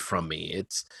away from me.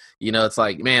 It's, it's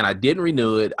like, man, I didn't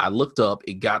renew it. I looked up,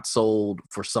 it got sold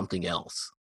for something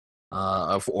else,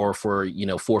 or for,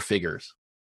 4 figures.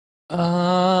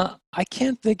 I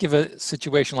can't think of a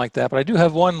situation like that, but I do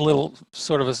have one little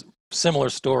sort of a similar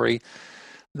story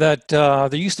that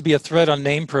there used to be a thread on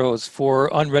NamePros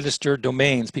for unregistered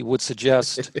domains. People would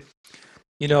suggest,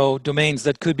 domains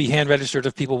that could be hand registered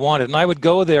if people wanted. And I would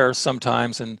go there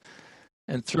sometimes and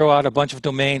throw out a bunch of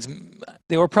domains.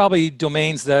 They were probably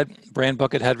domains that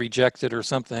BrandBucket had rejected or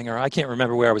something, or I can't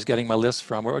remember where I was getting my list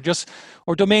from, or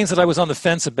domains that I was on the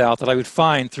fence about that I would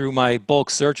find through my bulk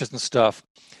searches and stuff.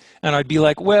 And I'd be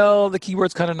like, well, the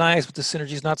keyword's kind of nice, but the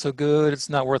synergy's not so good. It's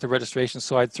not worth the registration.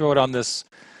 So I'd throw it on this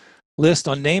list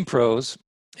on NamePros,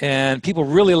 and people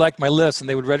really liked my list, and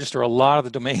they would register a lot of the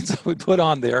domains I would put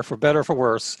on there, for better or for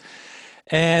worse.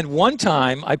 And one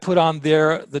time I put on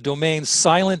there the domain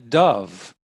Silent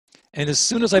Dove. And as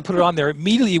soon as I put it on there,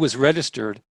 immediately it was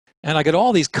registered. And I got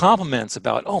all these compliments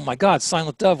about, oh my God,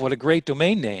 Silent Dove, what a great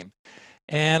domain name.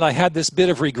 And I had this bit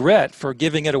of regret for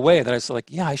giving it away that I was like,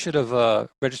 yeah, I should have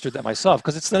registered that myself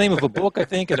because it's the name of a book, I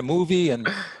think, and a movie. And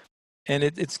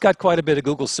it's got quite a bit of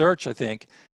Google search, I think.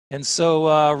 And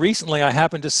so recently I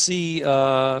happened to see,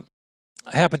 I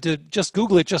happened to just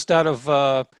Google it just out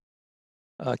of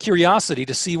curiosity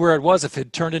to see where it was, if it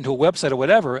had turned into a website or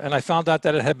whatever. And I found out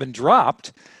that it had been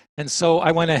dropped. And so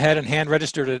I went ahead and hand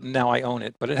registered it, and now I own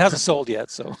it. But it hasn't sold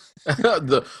yet. So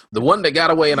the one that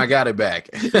got away and I got it back.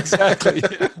 exactly,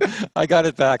 I got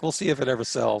it back. We'll see if it ever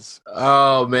sells.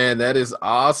 Oh man, that is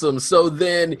awesome. So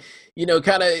then,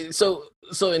 kind of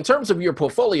so in terms of your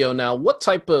portfolio now, what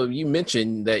type of, you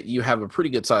mentioned that you have a pretty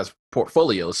good sized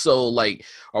portfolio. So like,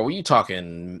 are we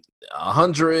talking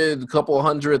 100, a couple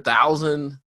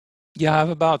 100,000? Yeah, I have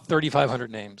about 3,500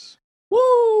 names.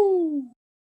 Woo!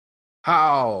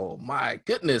 Oh my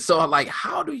goodness. So like,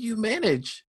 how do you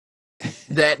manage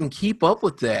that and keep up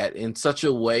with that in such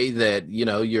a way that,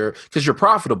 because you're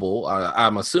profitable,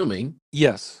 I'm assuming.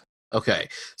 Yes. Okay.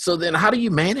 So then how do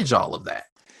you manage all of that?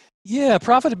 Yeah,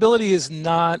 profitability is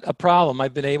not a problem.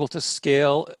 I've been able to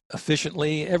scale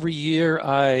efficiently. Every year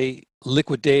I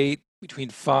liquidate between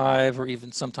 5 or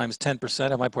even sometimes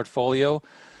 10% of my portfolio.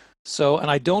 So,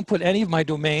 and I don't put any of my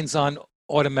domains on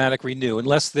automatic renew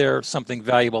unless they're something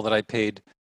valuable that I paid,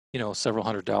 several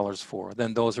 $100s for.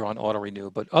 Then those are on auto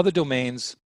renew. But other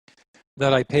domains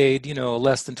that I paid,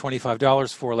 less than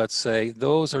 $25 for, let's say,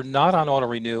 those are not on auto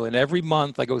renew. And every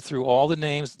month I go through all the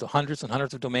names, the hundreds and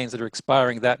hundreds of domains that are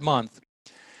expiring that month.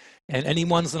 And any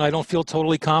ones that I don't feel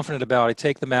totally confident about, I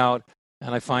take them out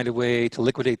and I find a way to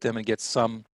liquidate them and get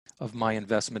some of my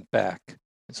investment back.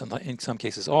 In some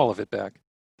cases, all of it back.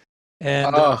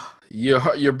 And oh,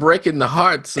 you're breaking the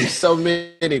hearts of so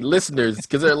many listeners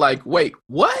because they're like, wait,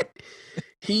 what?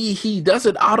 He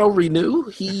doesn't auto renew.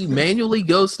 He manually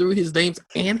goes through his names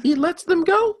and he lets them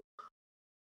go.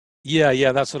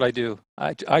 Yeah, that's what I do.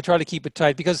 I try to keep it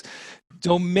tight because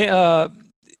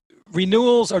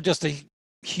renewals are just a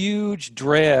huge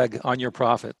drag on your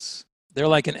profits. They're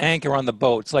like an anchor on the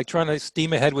boat. It's like trying to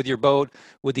steam ahead with your boat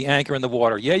with the anchor in the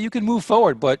water. Yeah, you can move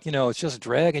forward, but it's just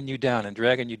dragging you down and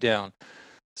dragging you down.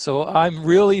 So I'm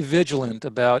really vigilant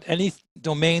about any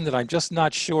domain that I'm just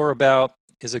not sure about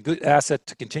is a good asset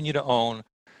to continue to own.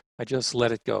 I just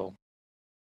let it go.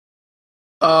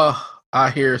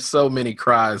 I hear so many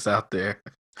cries out there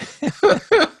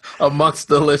amongst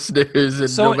the listeners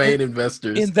and domain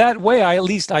investors. In that way, at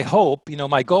least I hope,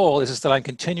 my goal is that I'm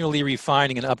continually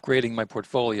refining and upgrading my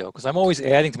portfolio because I'm always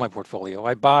adding to my portfolio.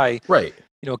 I buy,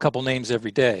 a couple names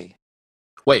every day.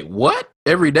 Wait, what?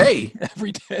 Every day?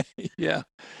 Every day, yeah.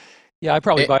 Yeah, I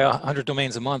probably buy 100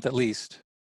 domains a month at least.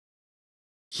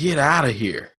 Get out of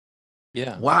here.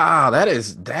 Yeah. Wow, that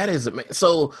is amazing.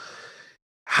 So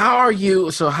how are you?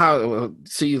 So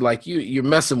see, like you're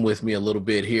messing with me a little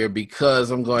bit here because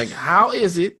I'm going, how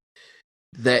is it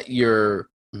that you're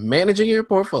managing your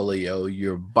portfolio,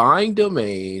 you're buying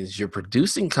domains, you're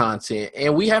producing content,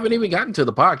 and we haven't even gotten to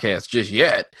the podcast just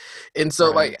yet. And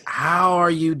so like, how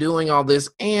are you doing all this?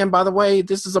 And by the way,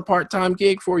 this is a part-time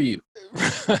gig for you.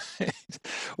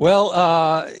 Well,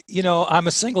 I'm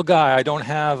a single guy. I don't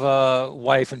have a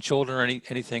wife and children or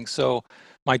anything. So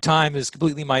my time is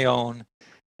completely my own.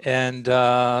 And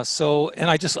I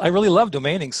really love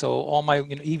domaining. So all my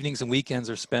evenings and weekends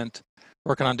are spent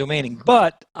working on domaining.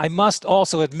 But I must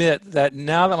also admit that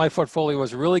now that my portfolio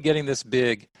is really getting this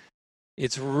big,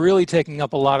 it's really taking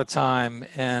up a lot of time.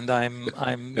 And I'm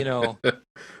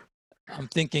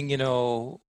thinking,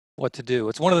 what to do.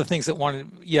 It's one of the things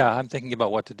I'm thinking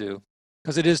about what to do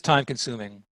because it is time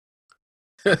consuming.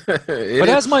 But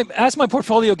as my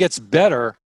portfolio gets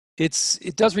better,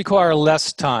 it does require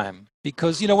less time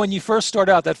because, when you first start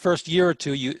out that first year or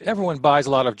two, everyone buys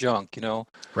a lot of junk,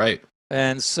 Right.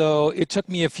 And so it took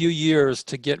me a few years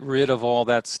to get rid of all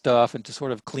that stuff and to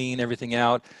sort of clean everything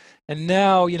out. And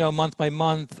now, month by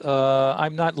month,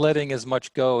 I'm not letting as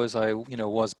much go as I,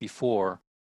 was before.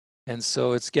 And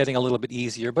so it's getting a little bit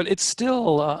easier, but it's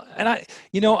still, and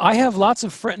I have lots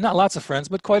of friends, not lots of friends,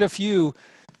 but quite a few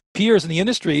peers in the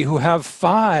industry who have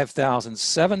 5,000,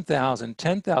 7,000,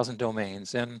 10,000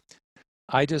 domains. And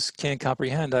I just can't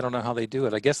comprehend. I don't know how they do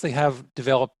it. I guess they have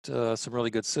developed some really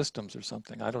good systems or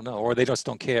something. I don't know, or they just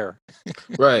don't care.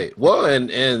 Right. Well,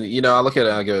 and I look at it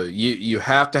and I go, you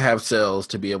have to have sales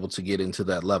to be able to get into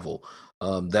that level.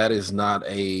 That is not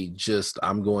just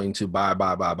I'm going to buy.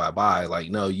 Like,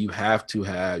 no, you have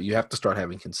to start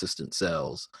having consistent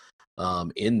sales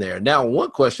in there. Now,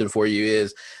 one question for you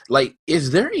is, like,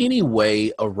 is there any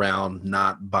way around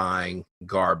not buying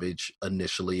garbage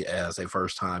initially as a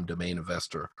first time domain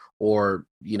investor, or,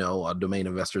 a domain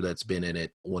investor that's been in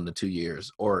it 1 to 2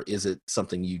 years, or is it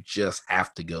something you just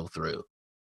have to go through?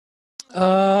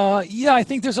 Yeah, I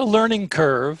think there's a learning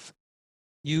curve.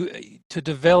 To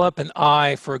develop an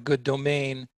eye for a good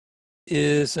domain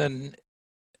is an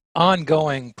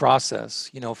ongoing process,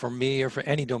 for me or for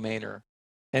any domainer.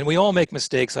 And we all make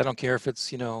mistakes. I don't care if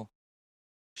it's,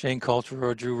 Shane Coulter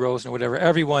or Drew Rosen or whatever.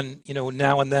 Everyone,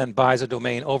 now and then buys a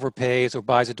domain, overpays, or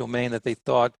buys a domain that they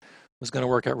thought was going to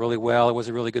work out really well. It was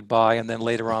a really good buy. And then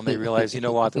later on, they realize, you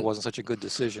know what, that wasn't such a good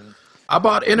decision. I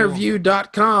bought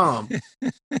interview.com.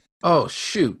 Oh,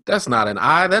 shoot. That's not an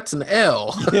I, that's an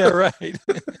L. Yeah, right.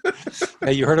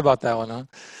 Hey, you heard about that one, huh?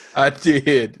 I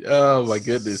did. Oh, my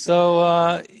goodness.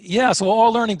 So, so we're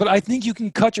all learning, but I think you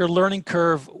can cut your learning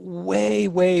curve way,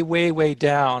 way, way, way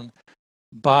down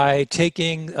by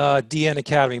taking DN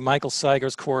Academy, Michael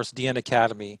Seiger's course, DN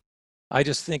Academy. I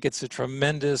just think it's a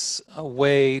tremendous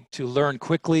way to learn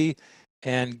quickly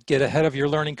and get ahead of your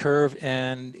learning curve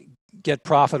and get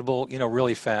profitable,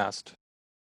 really fast.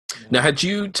 Now, had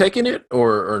you taken it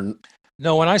or?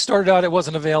 No, when I started out, it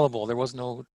wasn't available. There was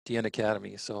no DN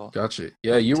Academy. So gotcha.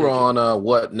 Yeah, you were on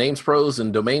what, Names Pros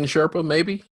and Domain Sherpa,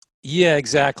 maybe? Yeah,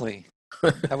 exactly.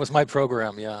 That was my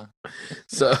program. Yeah.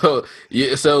 So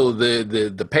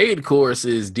the paid course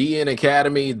is DN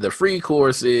Academy. The free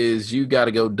course is you got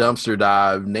to go dumpster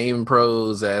dive Name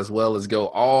Pros, as well as go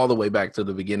all the way back to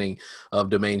the beginning of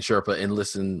Domain Sherpa and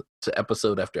listen to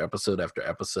episode after episode after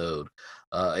episode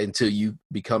until you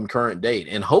become current date.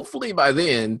 And hopefully by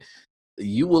then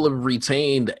you will have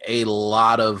retained a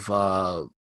lot of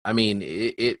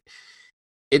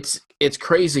it's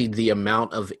crazy the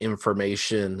amount of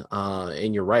information,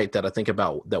 and you're right, that I think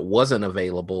about that wasn't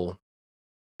available,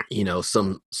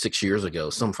 some 6 years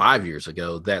ago, some 5 years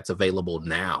ago, that's available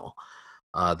now,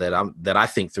 that I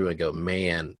think through and go,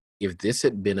 man, if this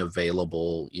had been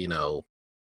available,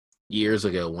 years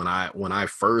ago when I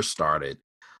first started,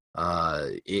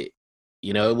 it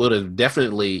would have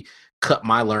definitely cut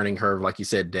my learning curve, like you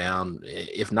said, down.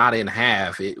 If not in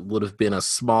half, it would have been a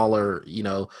smaller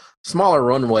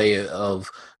runway of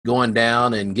going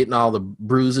down and getting all the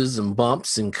bruises and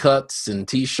bumps and cuts and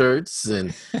t-shirts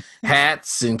and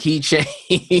hats and keychains.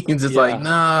 It's like,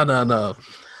 no.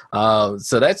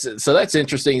 So that's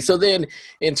interesting. So then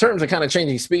in terms of kind of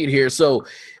changing speed here, so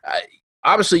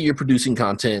obviously you're producing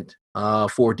content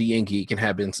for DN Geek and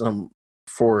have been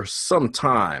for some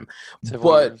time.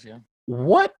 Several years, yeah.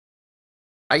 What,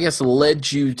 I guess,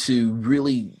 led you to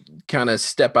really kind of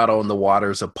step out on the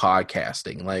waters of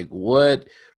podcasting? Like, what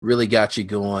really got you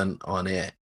going on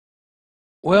it?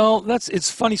 Well, it's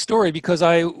a funny story, because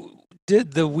I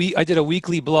did a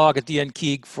weekly blog at DN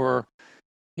Geek for,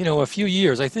 a few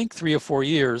years, I think 3 or 4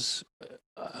 years.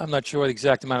 I'm not sure the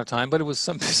exact amount of time, but it was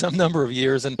some number of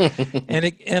years, and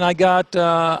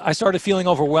I started feeling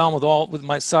overwhelmed with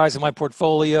my size of my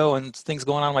portfolio and things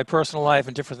going on in my personal life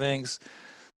and different things.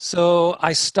 So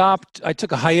I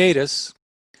took a hiatus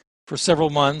for several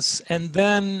months, and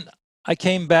then I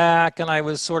came back and I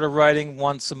was sort of writing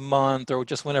once a month or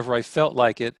just whenever I felt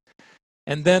like it.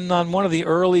 And then on one of the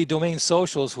early domain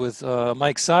socials with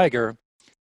Mike Seiger,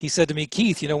 he said to me,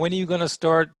 Keith, when are you going to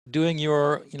start doing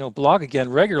your, blog again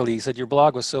regularly? He said, your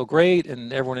blog was so great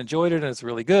and everyone enjoyed it and it's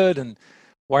really good. And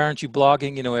why aren't you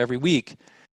blogging, every week?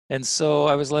 And so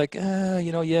I was like,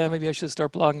 maybe I should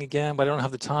start blogging again, but I don't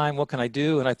have the time. What can I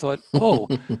do? And I thought,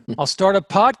 I'll start a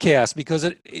podcast, because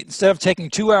instead of taking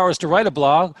 2 hours to write a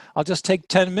blog, I'll just take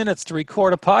 10 minutes to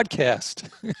record a podcast.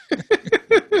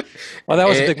 Well, that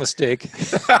was a big mistake.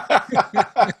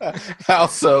 How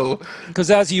so? Because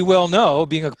as you well know,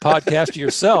 being a podcaster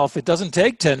yourself, it doesn't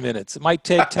take 10 minutes. It might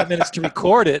take 10 minutes to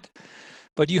record it,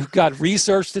 but you've got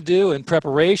research to do and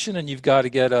preparation, and you've got to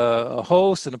get a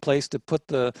host and a place to put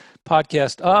the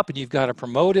podcast up, and you've got to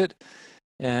promote it.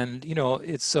 And,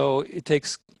 it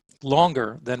takes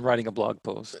longer than writing a blog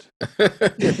post.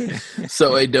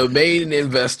 So a domain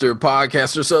investor,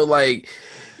 podcaster. So like,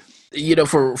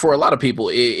 for a lot of people,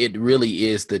 it really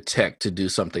is the tech to do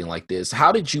something like this.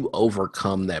 How did you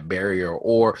overcome that barrier?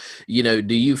 Or,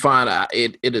 do you find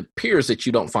it appears that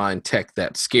you don't find tech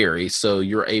that scary, so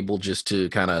you're able just to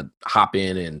kind of hop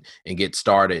in and get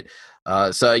started.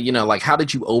 So, like, how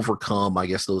did you overcome, I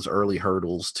guess, those early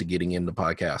hurdles to getting into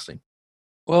podcasting?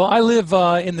 Well, I live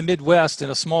in the Midwest in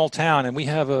a small town, and we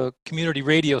have a community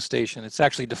radio station. It's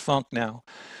actually defunct now.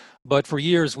 But for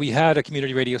years, we had a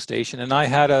community radio station, and I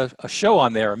had a show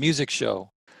on there, a music show.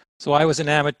 So I was an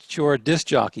amateur disc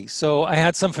jockey. So I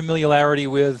had some familiarity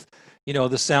with, the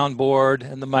soundboard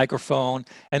and the microphone,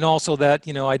 and also that,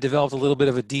 I developed a little bit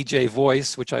of a DJ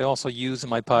voice, which I also use in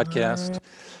my podcast.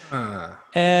 Ah.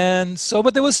 And so,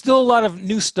 but there was still a lot of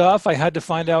new stuff. I had to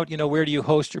find out, where do you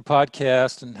host your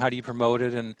podcast and how do you promote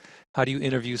it and how do you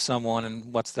interview someone and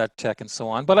what's that tech and so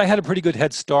on. But I had a pretty good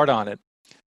head start on it.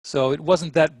 So it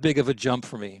wasn't that big of a jump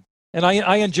for me. And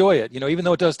I enjoy it, even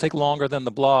though it does take longer than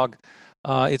the blog,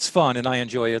 it's fun and I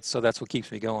enjoy it. So that's what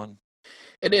keeps me going.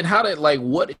 And then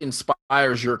what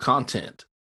inspires your content?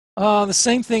 The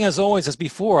same thing as always as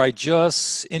before. I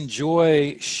just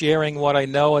enjoy sharing what I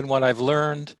know and what I've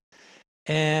learned.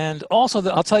 And also,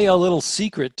 I'll tell you a little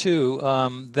secret too,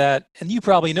 that, and you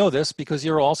probably know this because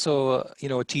you're also,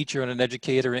 a teacher and an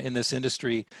educator in this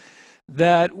industry,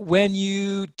 that when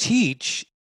you teach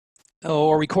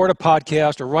or record a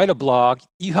podcast or write a blog,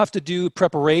 you have to do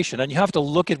preparation and you have to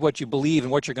look at what you believe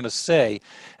and what you're going to say,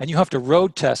 and you have to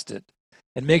road test it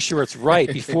and make sure it's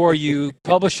right before you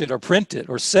publish it or print it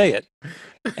or say it.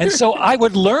 And so I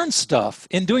would learn stuff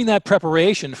in doing that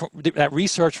preparation, that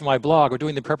research for my blog or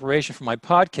doing the preparation for my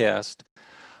podcast.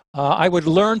 I would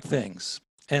learn things.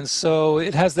 And so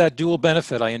it has that dual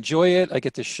benefit. I enjoy it. I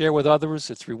get to share with others.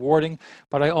 It's rewarding.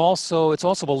 But it's also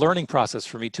a learning process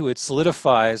for me too. It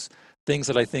solidifies things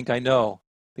that I think I know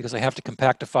because I have to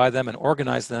compactify them and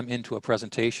organize them into a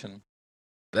presentation.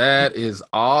 That is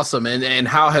awesome. And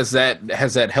how has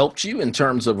that helped you in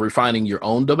terms of refining your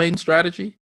own domain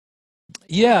strategy?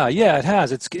 Yeah, it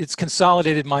has. It's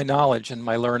consolidated my knowledge and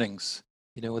my learnings,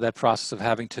 with that process of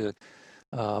having to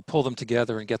pull them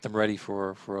together and get them ready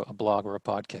for a blog or a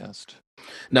podcast.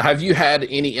 Now, have you had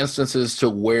any instances to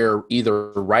where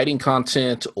either writing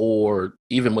content or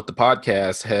even with the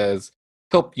podcast has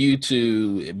helped you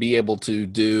to be able to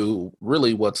do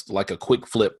really what's like a quick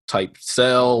flip type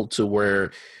sell, to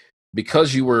where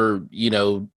because you were,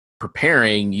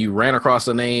 preparing, you ran across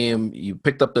a name, you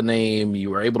picked up the name,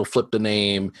 you were able to flip the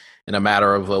name in a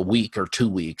matter of a week or 2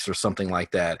 weeks or something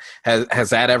like that? Has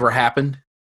that ever happened?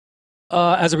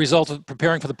 As a result of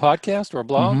preparing for the podcast or a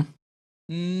blog?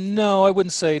 Mm-hmm. No, I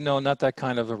wouldn't say no, not that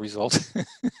kind of a result.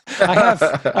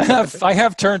 I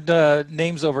have turned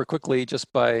names over quickly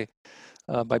just by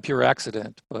pure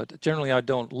accident, but generally I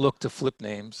don't look to flip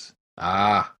names.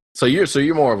 So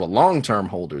you're more of a long-term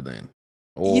holder then?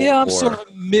 Yeah, I'm sort of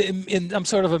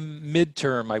a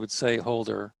midterm, I would say,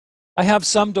 holder. I have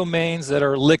some domains that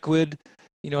are liquid,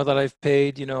 that I've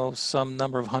paid, some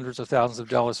number of hundreds of thousands of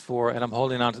dollars for, and I'm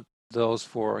holding on to those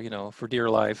for, for dear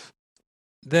life.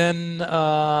 Then,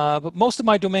 but most of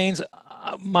my domains,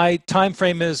 my time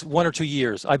frame is 1 or 2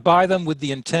 years. I buy them with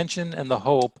the intention and the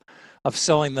hope of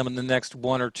selling them in the next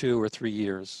 1 or 2 or 3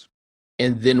 years.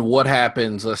 And then what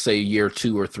happens, let's say year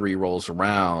 2 or 3 rolls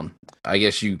around? I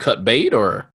guess you cut bait,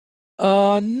 or?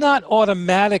 Not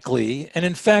automatically. And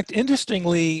in fact,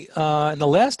 interestingly, in the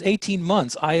last 18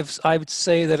 months, I would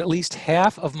say that at least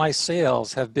half of my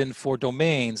sales have been for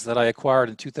domains that I acquired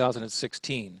in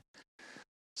 2016.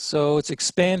 So it's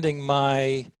expanding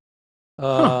my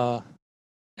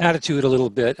attitude a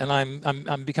little bit, and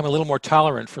I'm becoming a little more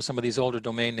tolerant for some of these older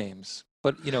domain names.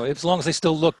 But as long as they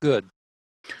still look good.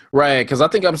 Right, because I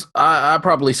think I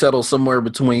probably settle somewhere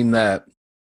between that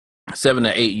 7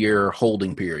 to 8 year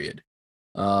holding period.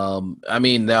 I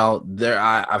mean, now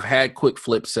I've had quick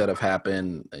flips that have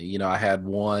happened. I had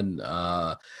one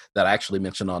that I actually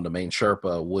mentioned on Domain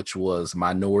Sherpa, which was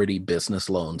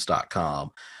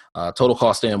minoritybusinessloans.com. Total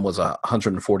cost in was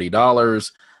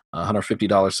 $140,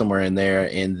 $150 somewhere in there,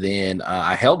 and then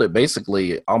I held it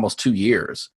basically almost 2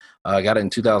 years. I got it in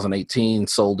 2018,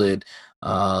 sold it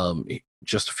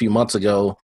just a few months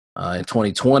ago in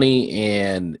 2020,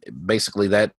 and basically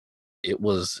it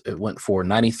went for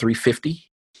 $9,350,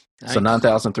 nice. So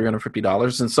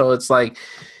 $9,350, and so it's like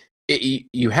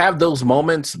you have those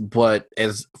moments, but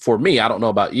as for me, I don't know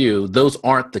about you, those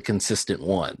aren't the consistent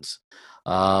ones.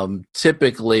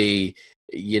 Typically,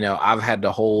 I've had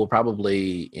to hold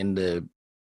probably in the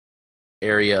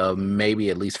area of maybe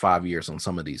at least 5 years on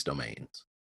some of these domains.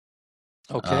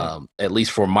 Okay. At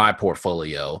least for my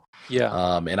portfolio.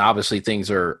 Yeah. And obviously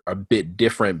things are a bit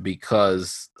different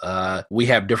because we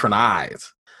have different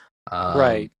eyes.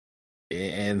 Right.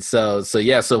 And so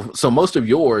most of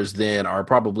yours then are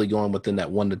probably going within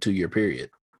that 1 to 2 year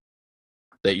period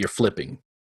that you're flipping.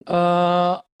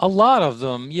 A lot of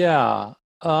them, yeah.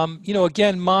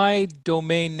 Again, my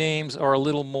domain names are a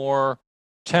little more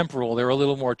temporal. They're a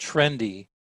little more trendy.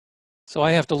 So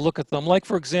I have to look at them. Like,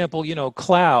 for example,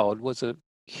 cloud was a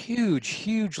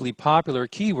hugely popular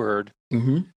keyword,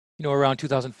 around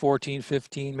 2014,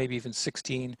 15, maybe even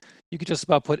 16. You could just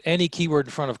about put any keyword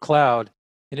in front of cloud,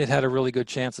 and it had a really good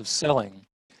chance of selling.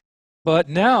 But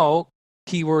now,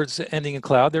 keywords ending in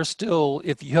cloud, they're still,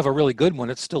 if you have a really good one,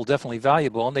 it's still definitely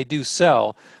valuable, and they do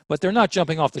sell, but they're not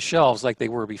jumping off the shelves like they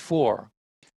were before.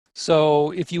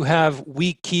 So if you have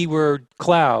weak keyword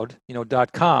cloud,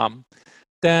 .com,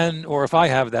 then, or if I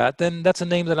have that, then that's a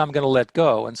name that I'm going to let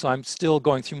go. And so I'm still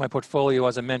going through my portfolio,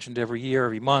 as I mentioned, every year,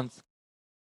 every month,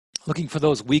 looking for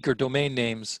those weaker domain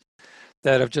names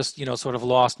that have just, sort of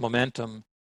lost momentum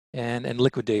and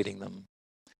liquidating them.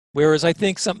 Whereas I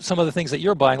think some of the things that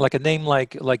you're buying, like a name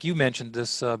like you mentioned,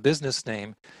 this business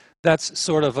name, that's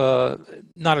sort of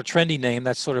not a trendy name.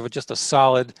 That's sort of just a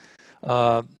solid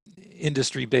uh,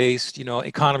 industry-based,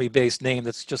 economy-based name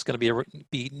that's just going to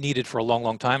be needed for a long,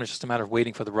 long time. It's just a matter of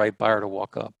waiting for the right buyer to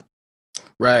walk up.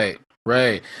 Right,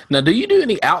 right. Now, do you do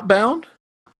any outbound?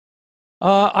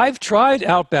 I've tried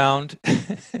outbound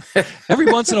every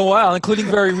once in a while, including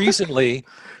very recently.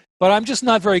 But I'm just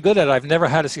not very good at it. I've never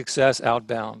had a success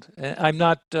outbound. I'm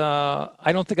not,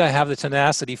 I don't think I have the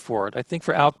tenacity for it. I think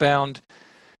for outbound,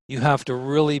 you have to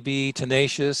really be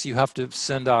tenacious. You have to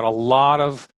send out a lot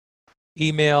of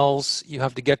emails. You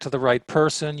have to get to the right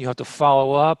person. You have to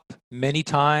follow up many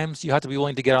times. You have to be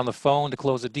willing to get on the phone to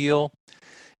close a deal.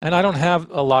 And I don't have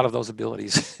a lot of those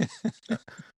abilities.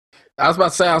 I was about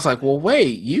to say, I was like, well,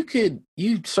 wait, you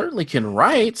certainly can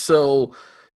write. So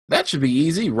that should be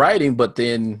easy writing, but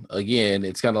then again,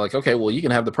 it's kind of like, okay, well, you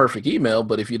can have the perfect email,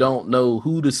 but if you don't know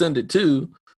who to send it to,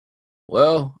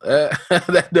 well,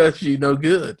 that does you no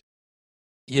good.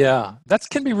 Yeah, that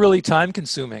can be really time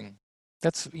consuming.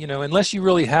 That's, unless you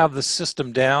really have the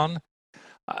system down.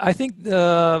 I think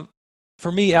for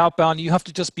me, outbound, you have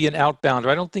to just be an outbounder.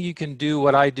 I don't think you can do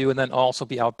what I do and then also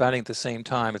be outbounding at the same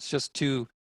time. It's just too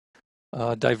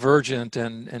divergent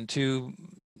and too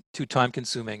time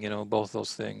consuming, both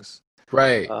those things.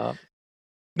 Right.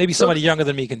 Maybe So, somebody younger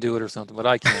than me can do it or something, but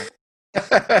I can't.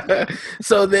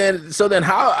 so then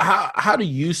how do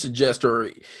you suggest or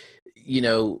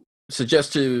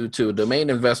suggest to a domain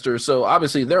investor? So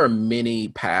obviously there are many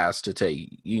paths to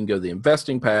take. You can go the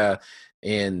investing path,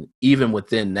 and even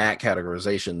within that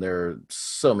categorization there are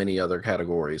so many other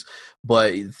categories.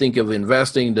 But think of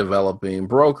investing, developing,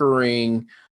 brokering,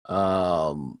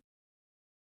 um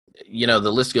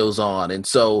the list goes on. And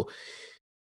so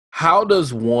how do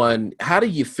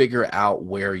you figure out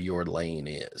where your lane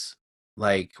is?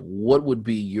 Like, what would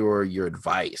be your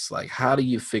advice? Like, how do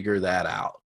you figure that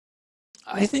out?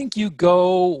 I think you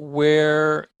go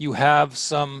where you have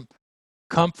some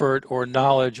comfort or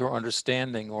knowledge or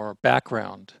understanding or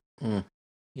background. Mm,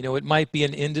 It might be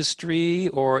an industry,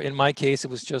 or in my case,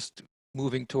 it was just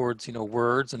moving towards,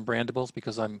 words and brandables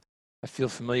because I feel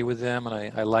familiar with them and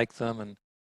I like them. And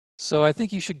so I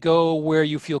think you should go where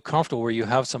you feel comfortable, where you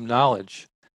have some knowledge.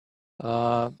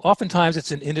 Oftentimes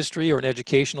it's an industry or an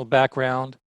educational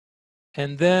background.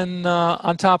 And then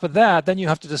on top of that, then you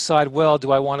have to decide, well,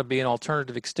 do I want to be in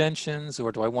alternative extensions,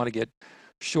 or do I want to get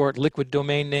short liquid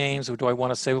domain names, or do I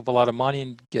want to save up a lot of money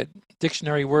and get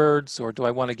dictionary words, or do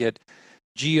I want to get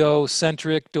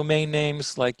geo-centric domain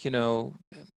names like,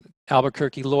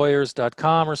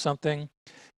 albuquerquelawyers.com or something?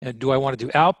 And do I want to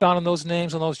do outbound on those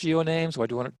names, on those geo names, or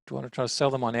do I want to try to sell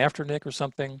them on Afternic or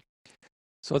something?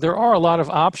 So there are a lot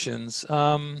of options.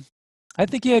 I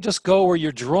think, yeah, just go where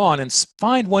you're drawn and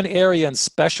find one area and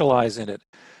specialize in it.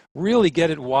 Really get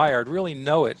it wired, really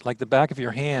know it like the back of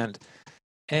your hand.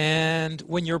 And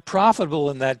when you're profitable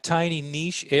in that tiny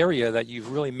niche area that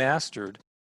you've really mastered,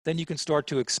 then you can start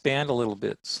to expand a little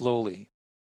bit slowly.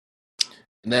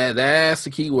 that's the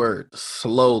key word,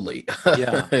 slowly.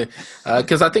 Yeah.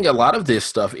 Because I think a lot of this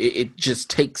stuff, it just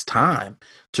takes time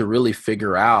to really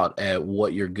figure out at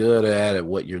what you're good at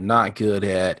what you're not good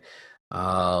at.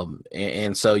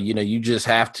 And so, you just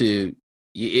have to,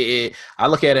 I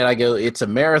look at it, I go, it's a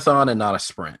marathon and not a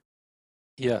sprint.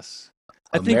 Yes.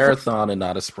 I A think marathon and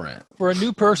not a sprint. for a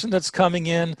new person that's coming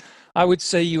in, I would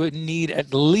say you would need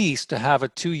at least to have a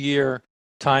 2-year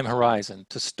time horizon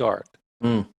to start.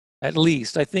 Mm, At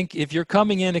least. I think if you're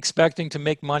coming in expecting to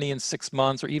make money in 6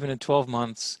 months or even in 12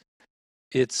 months,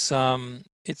 it's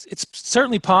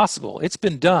certainly possible. It's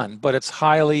been done, but it's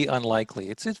highly unlikely.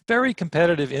 It's a very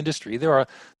competitive industry. There are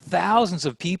thousands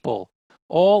of people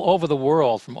all over the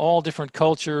world from all different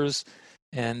cultures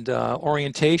and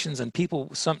orientations, and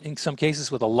people in some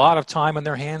cases with a lot of time on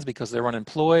their hands because they're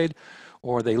unemployed,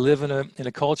 or they live in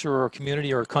a culture or a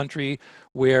community or a country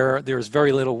where there's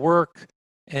very little work,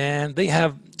 and they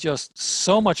have just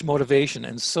so much motivation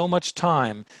and so much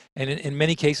time. And in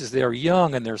many cases, they're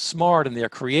young and they're smart and they're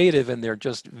creative and they're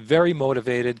just very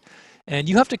motivated. And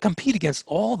you have to compete against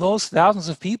all those thousands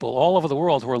of people all over the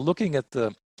world who are looking at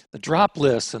the the drop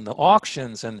lists and the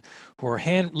auctions, and who are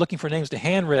looking for names to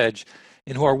hand reg,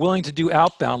 and who are willing to do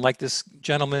outbound, like this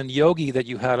gentleman Yogi that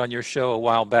you had on your show a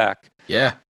while back.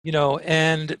 Yeah.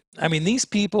 And I mean, these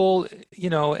people,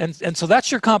 and so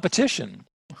that's your competition.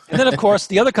 And then, of course,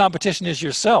 the other competition is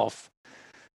yourself,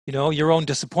 your own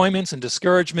disappointments and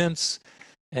discouragements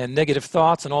and negative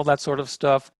thoughts and all that sort of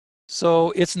stuff.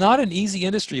 So it's not an easy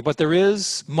industry, but there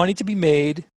is money to be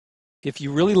made if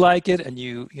you really like it and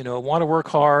you want to work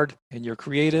hard and you're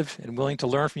creative and willing to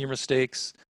learn from your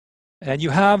mistakes. And you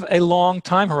have a long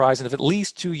time horizon of at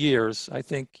least 2 years. I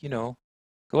think, go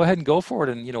ahead and go for it,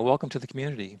 and welcome to the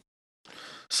community.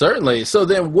 Certainly. So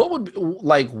then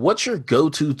what's your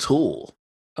go-to tool?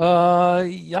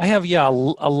 I have a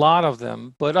lot of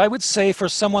them, but I would say for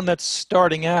someone that's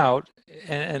starting out,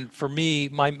 and for me,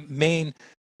 my main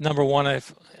number one,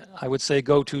 I would say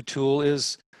go-to tool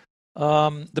is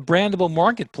the brandable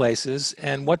marketplaces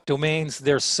and what domains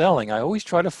they're selling. I always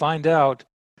try to find out,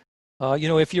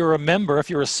 if you're a member, if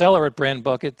you're a seller at Brand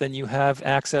Bucket, then you have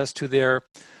access to their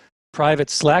private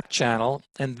Slack channel,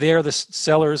 and there the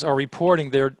sellers are reporting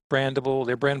their Brand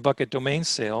Bucket domain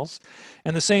sales.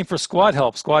 And the same for Squad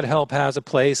Help. Squad Help has a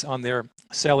place on their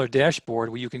seller dashboard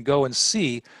where you can go and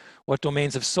see what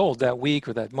domains have sold that week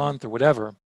or that month or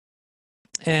whatever.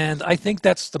 And I think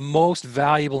that's the most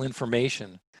valuable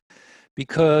information,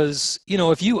 because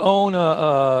if you own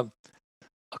a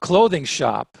clothing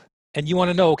shop and you want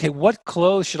to know, okay, what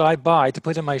clothes should I buy to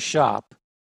put in my shop?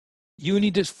 You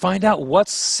need to find out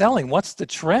what's selling, what's the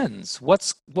trends,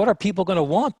 what are people going to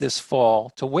want this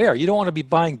fall to wear. You don't want to be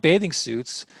buying bathing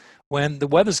suits when the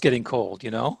weather's getting cold,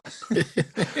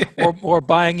 or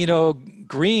buying,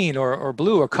 green or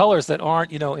blue or colors that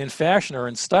aren't, in fashion or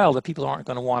in style that people aren't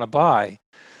going to want to buy.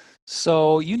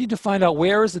 So you need to find out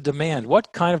where is the demand,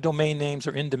 what kind of domain names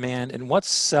are in demand, and what's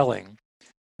selling.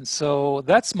 And so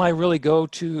that's my really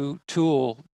go-to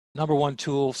tool, number one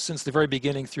tool since the very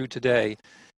beginning through today,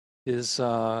 is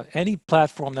any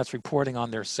platform that's reporting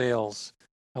on their sales.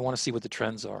 I want to see what the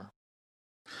trends are.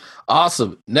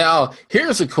 Awesome. Now,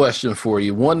 here's a question for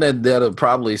you, one that'll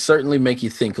probably certainly make you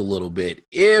think a little bit.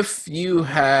 If you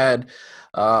had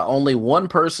only one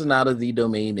person out of the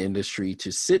domain industry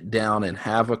to sit down and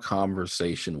have a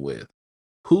conversation with,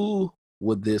 who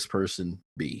would this person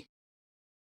be?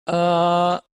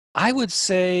 I would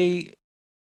say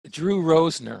Drew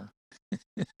Rosner.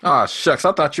 Oh, shucks.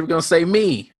 I thought you were going to say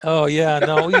me. Oh, yeah.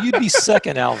 No, you'd be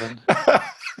second, Alvin.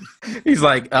 He's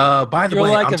like, by the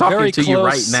way, I'm talking to you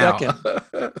right now.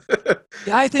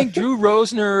 Yeah, I think Drew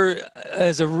Rosner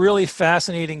is a really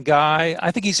fascinating guy.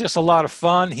 I think he's just a lot of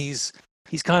fun. He's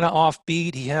kind of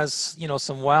offbeat. He has,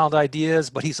 some wild ideas,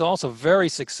 but he's also very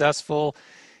successful.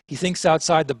 He thinks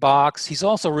outside the box. He's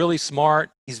also really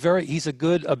smart. He's a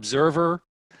good observer,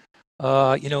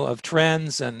 of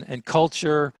trends and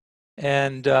culture.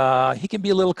 And he can be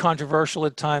a little controversial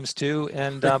at times too.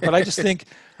 And but I just think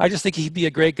he'd be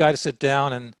a great guy to sit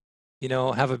down and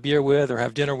have a beer with, or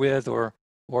have dinner with, or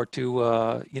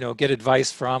to get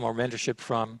advice from or mentorship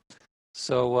from.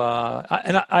 So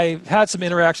I've had some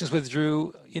interactions with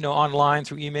Drew, online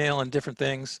through email and different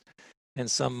things, and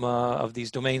some of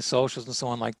these domain socials and so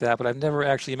on like that. But I've never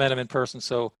actually met him in person.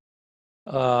 So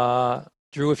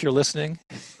Drew, if you're listening,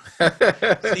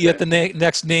 see you at the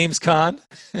next NamesCon.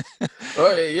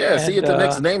 Oh, yeah, see you at the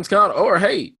next NamesCon. Or,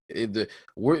 hey,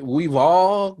 we've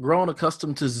all grown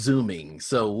accustomed to Zooming.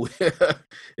 So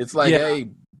it's like, hey,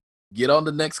 get on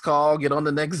the next call, get on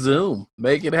the next Zoom,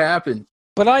 make it happen.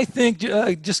 But I think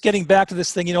just getting back to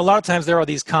this thing, a lot of times there are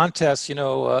these contests,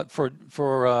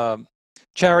 for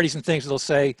charities and things. They'll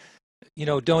say,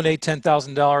 donate $10,000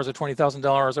 or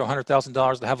 $20,000 or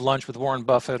 $100,000 to have lunch with Warren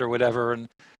Buffett or whatever. And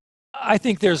I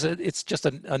think it's just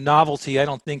a novelty. I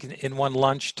don't think in one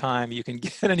lunchtime you can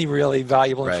get any really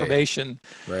valuable information,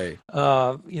 right?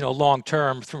 Long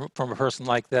term from a person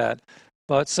like that.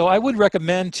 But so I would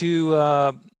recommend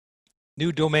to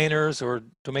new domainers or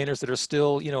domainers that are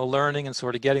still, learning and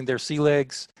sort of getting their sea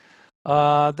legs,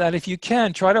 that if you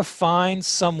can, try to find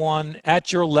someone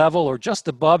at your level or just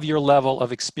above your level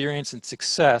of experience and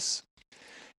success,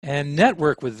 and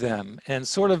network with them and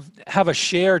sort of have a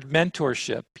shared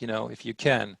mentorship, if you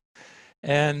can.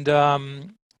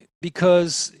 And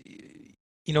because,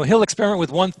 he'll experiment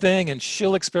with one thing and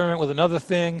she'll experiment with another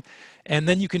thing. And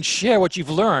then you can share what you've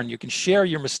learned. You can share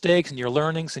your mistakes and your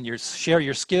learnings, and share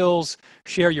your skills,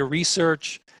 share your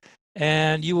research,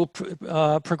 and you will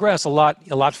progress a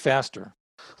lot faster.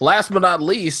 Last but not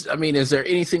least, is there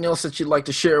anything else that you'd like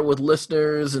to share with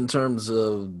listeners in terms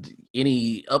of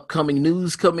any upcoming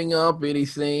news coming up?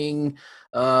 Anything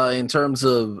in terms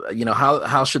of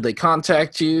how should they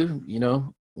contact you?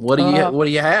 What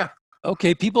do you have?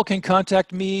 Okay, people can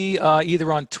contact me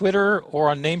either on Twitter or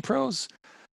on NamePros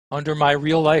under my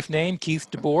real life name, Keith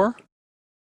DeBoer.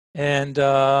 And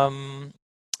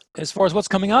as far as what's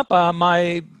coming up,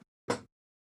 my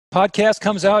podcast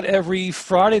comes out every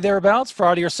Friday thereabouts,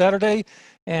 Friday or Saturday,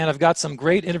 and I've got some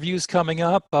great interviews coming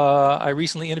up. I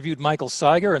recently interviewed Michael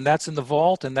Seiger, and that's in the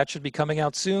vault, and that should be coming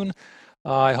out soon.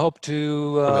 I hope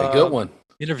to Good one.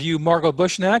 interview Margot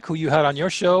Bushnack, who you had on your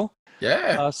show.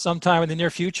 Yeah. Sometime in the near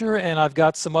future, and I've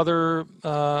got some other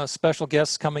special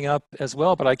guests coming up as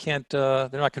well, but I can't, they're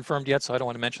not confirmed yet, so I don't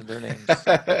want to mention their names.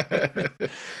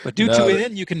 But tune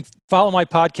in. You can follow my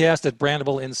podcast at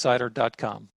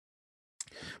brandableinsider.com.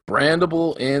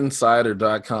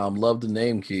 brandableinsider.com. Love the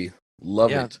name, Keith.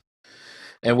 Love it.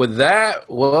 And with that,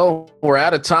 well, we're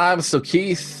out of time. So,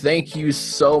 Keith, thank you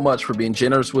so much for being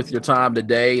generous with your time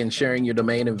today and sharing your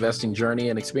domain investing journey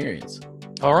and experience.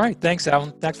 All right. Thanks,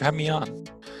 Alan. Thanks for having me on.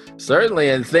 Certainly.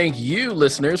 And thank you,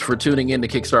 listeners, for tuning in to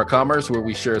Kickstart Commerce, where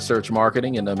we share search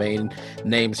marketing and domain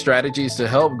name strategies to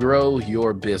help grow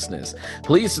your business.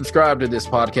 Please subscribe to this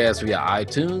podcast via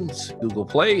iTunes, Google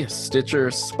Play, Stitcher,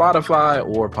 Spotify,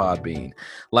 or Podbean.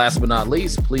 Last but not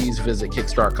least, please visit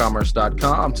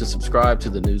kickstartcommerce.com to subscribe to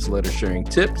the newsletter sharing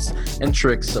tips and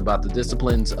tricks about the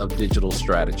disciplines of digital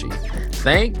strategy.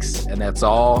 Thanks, and that's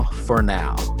all for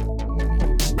now.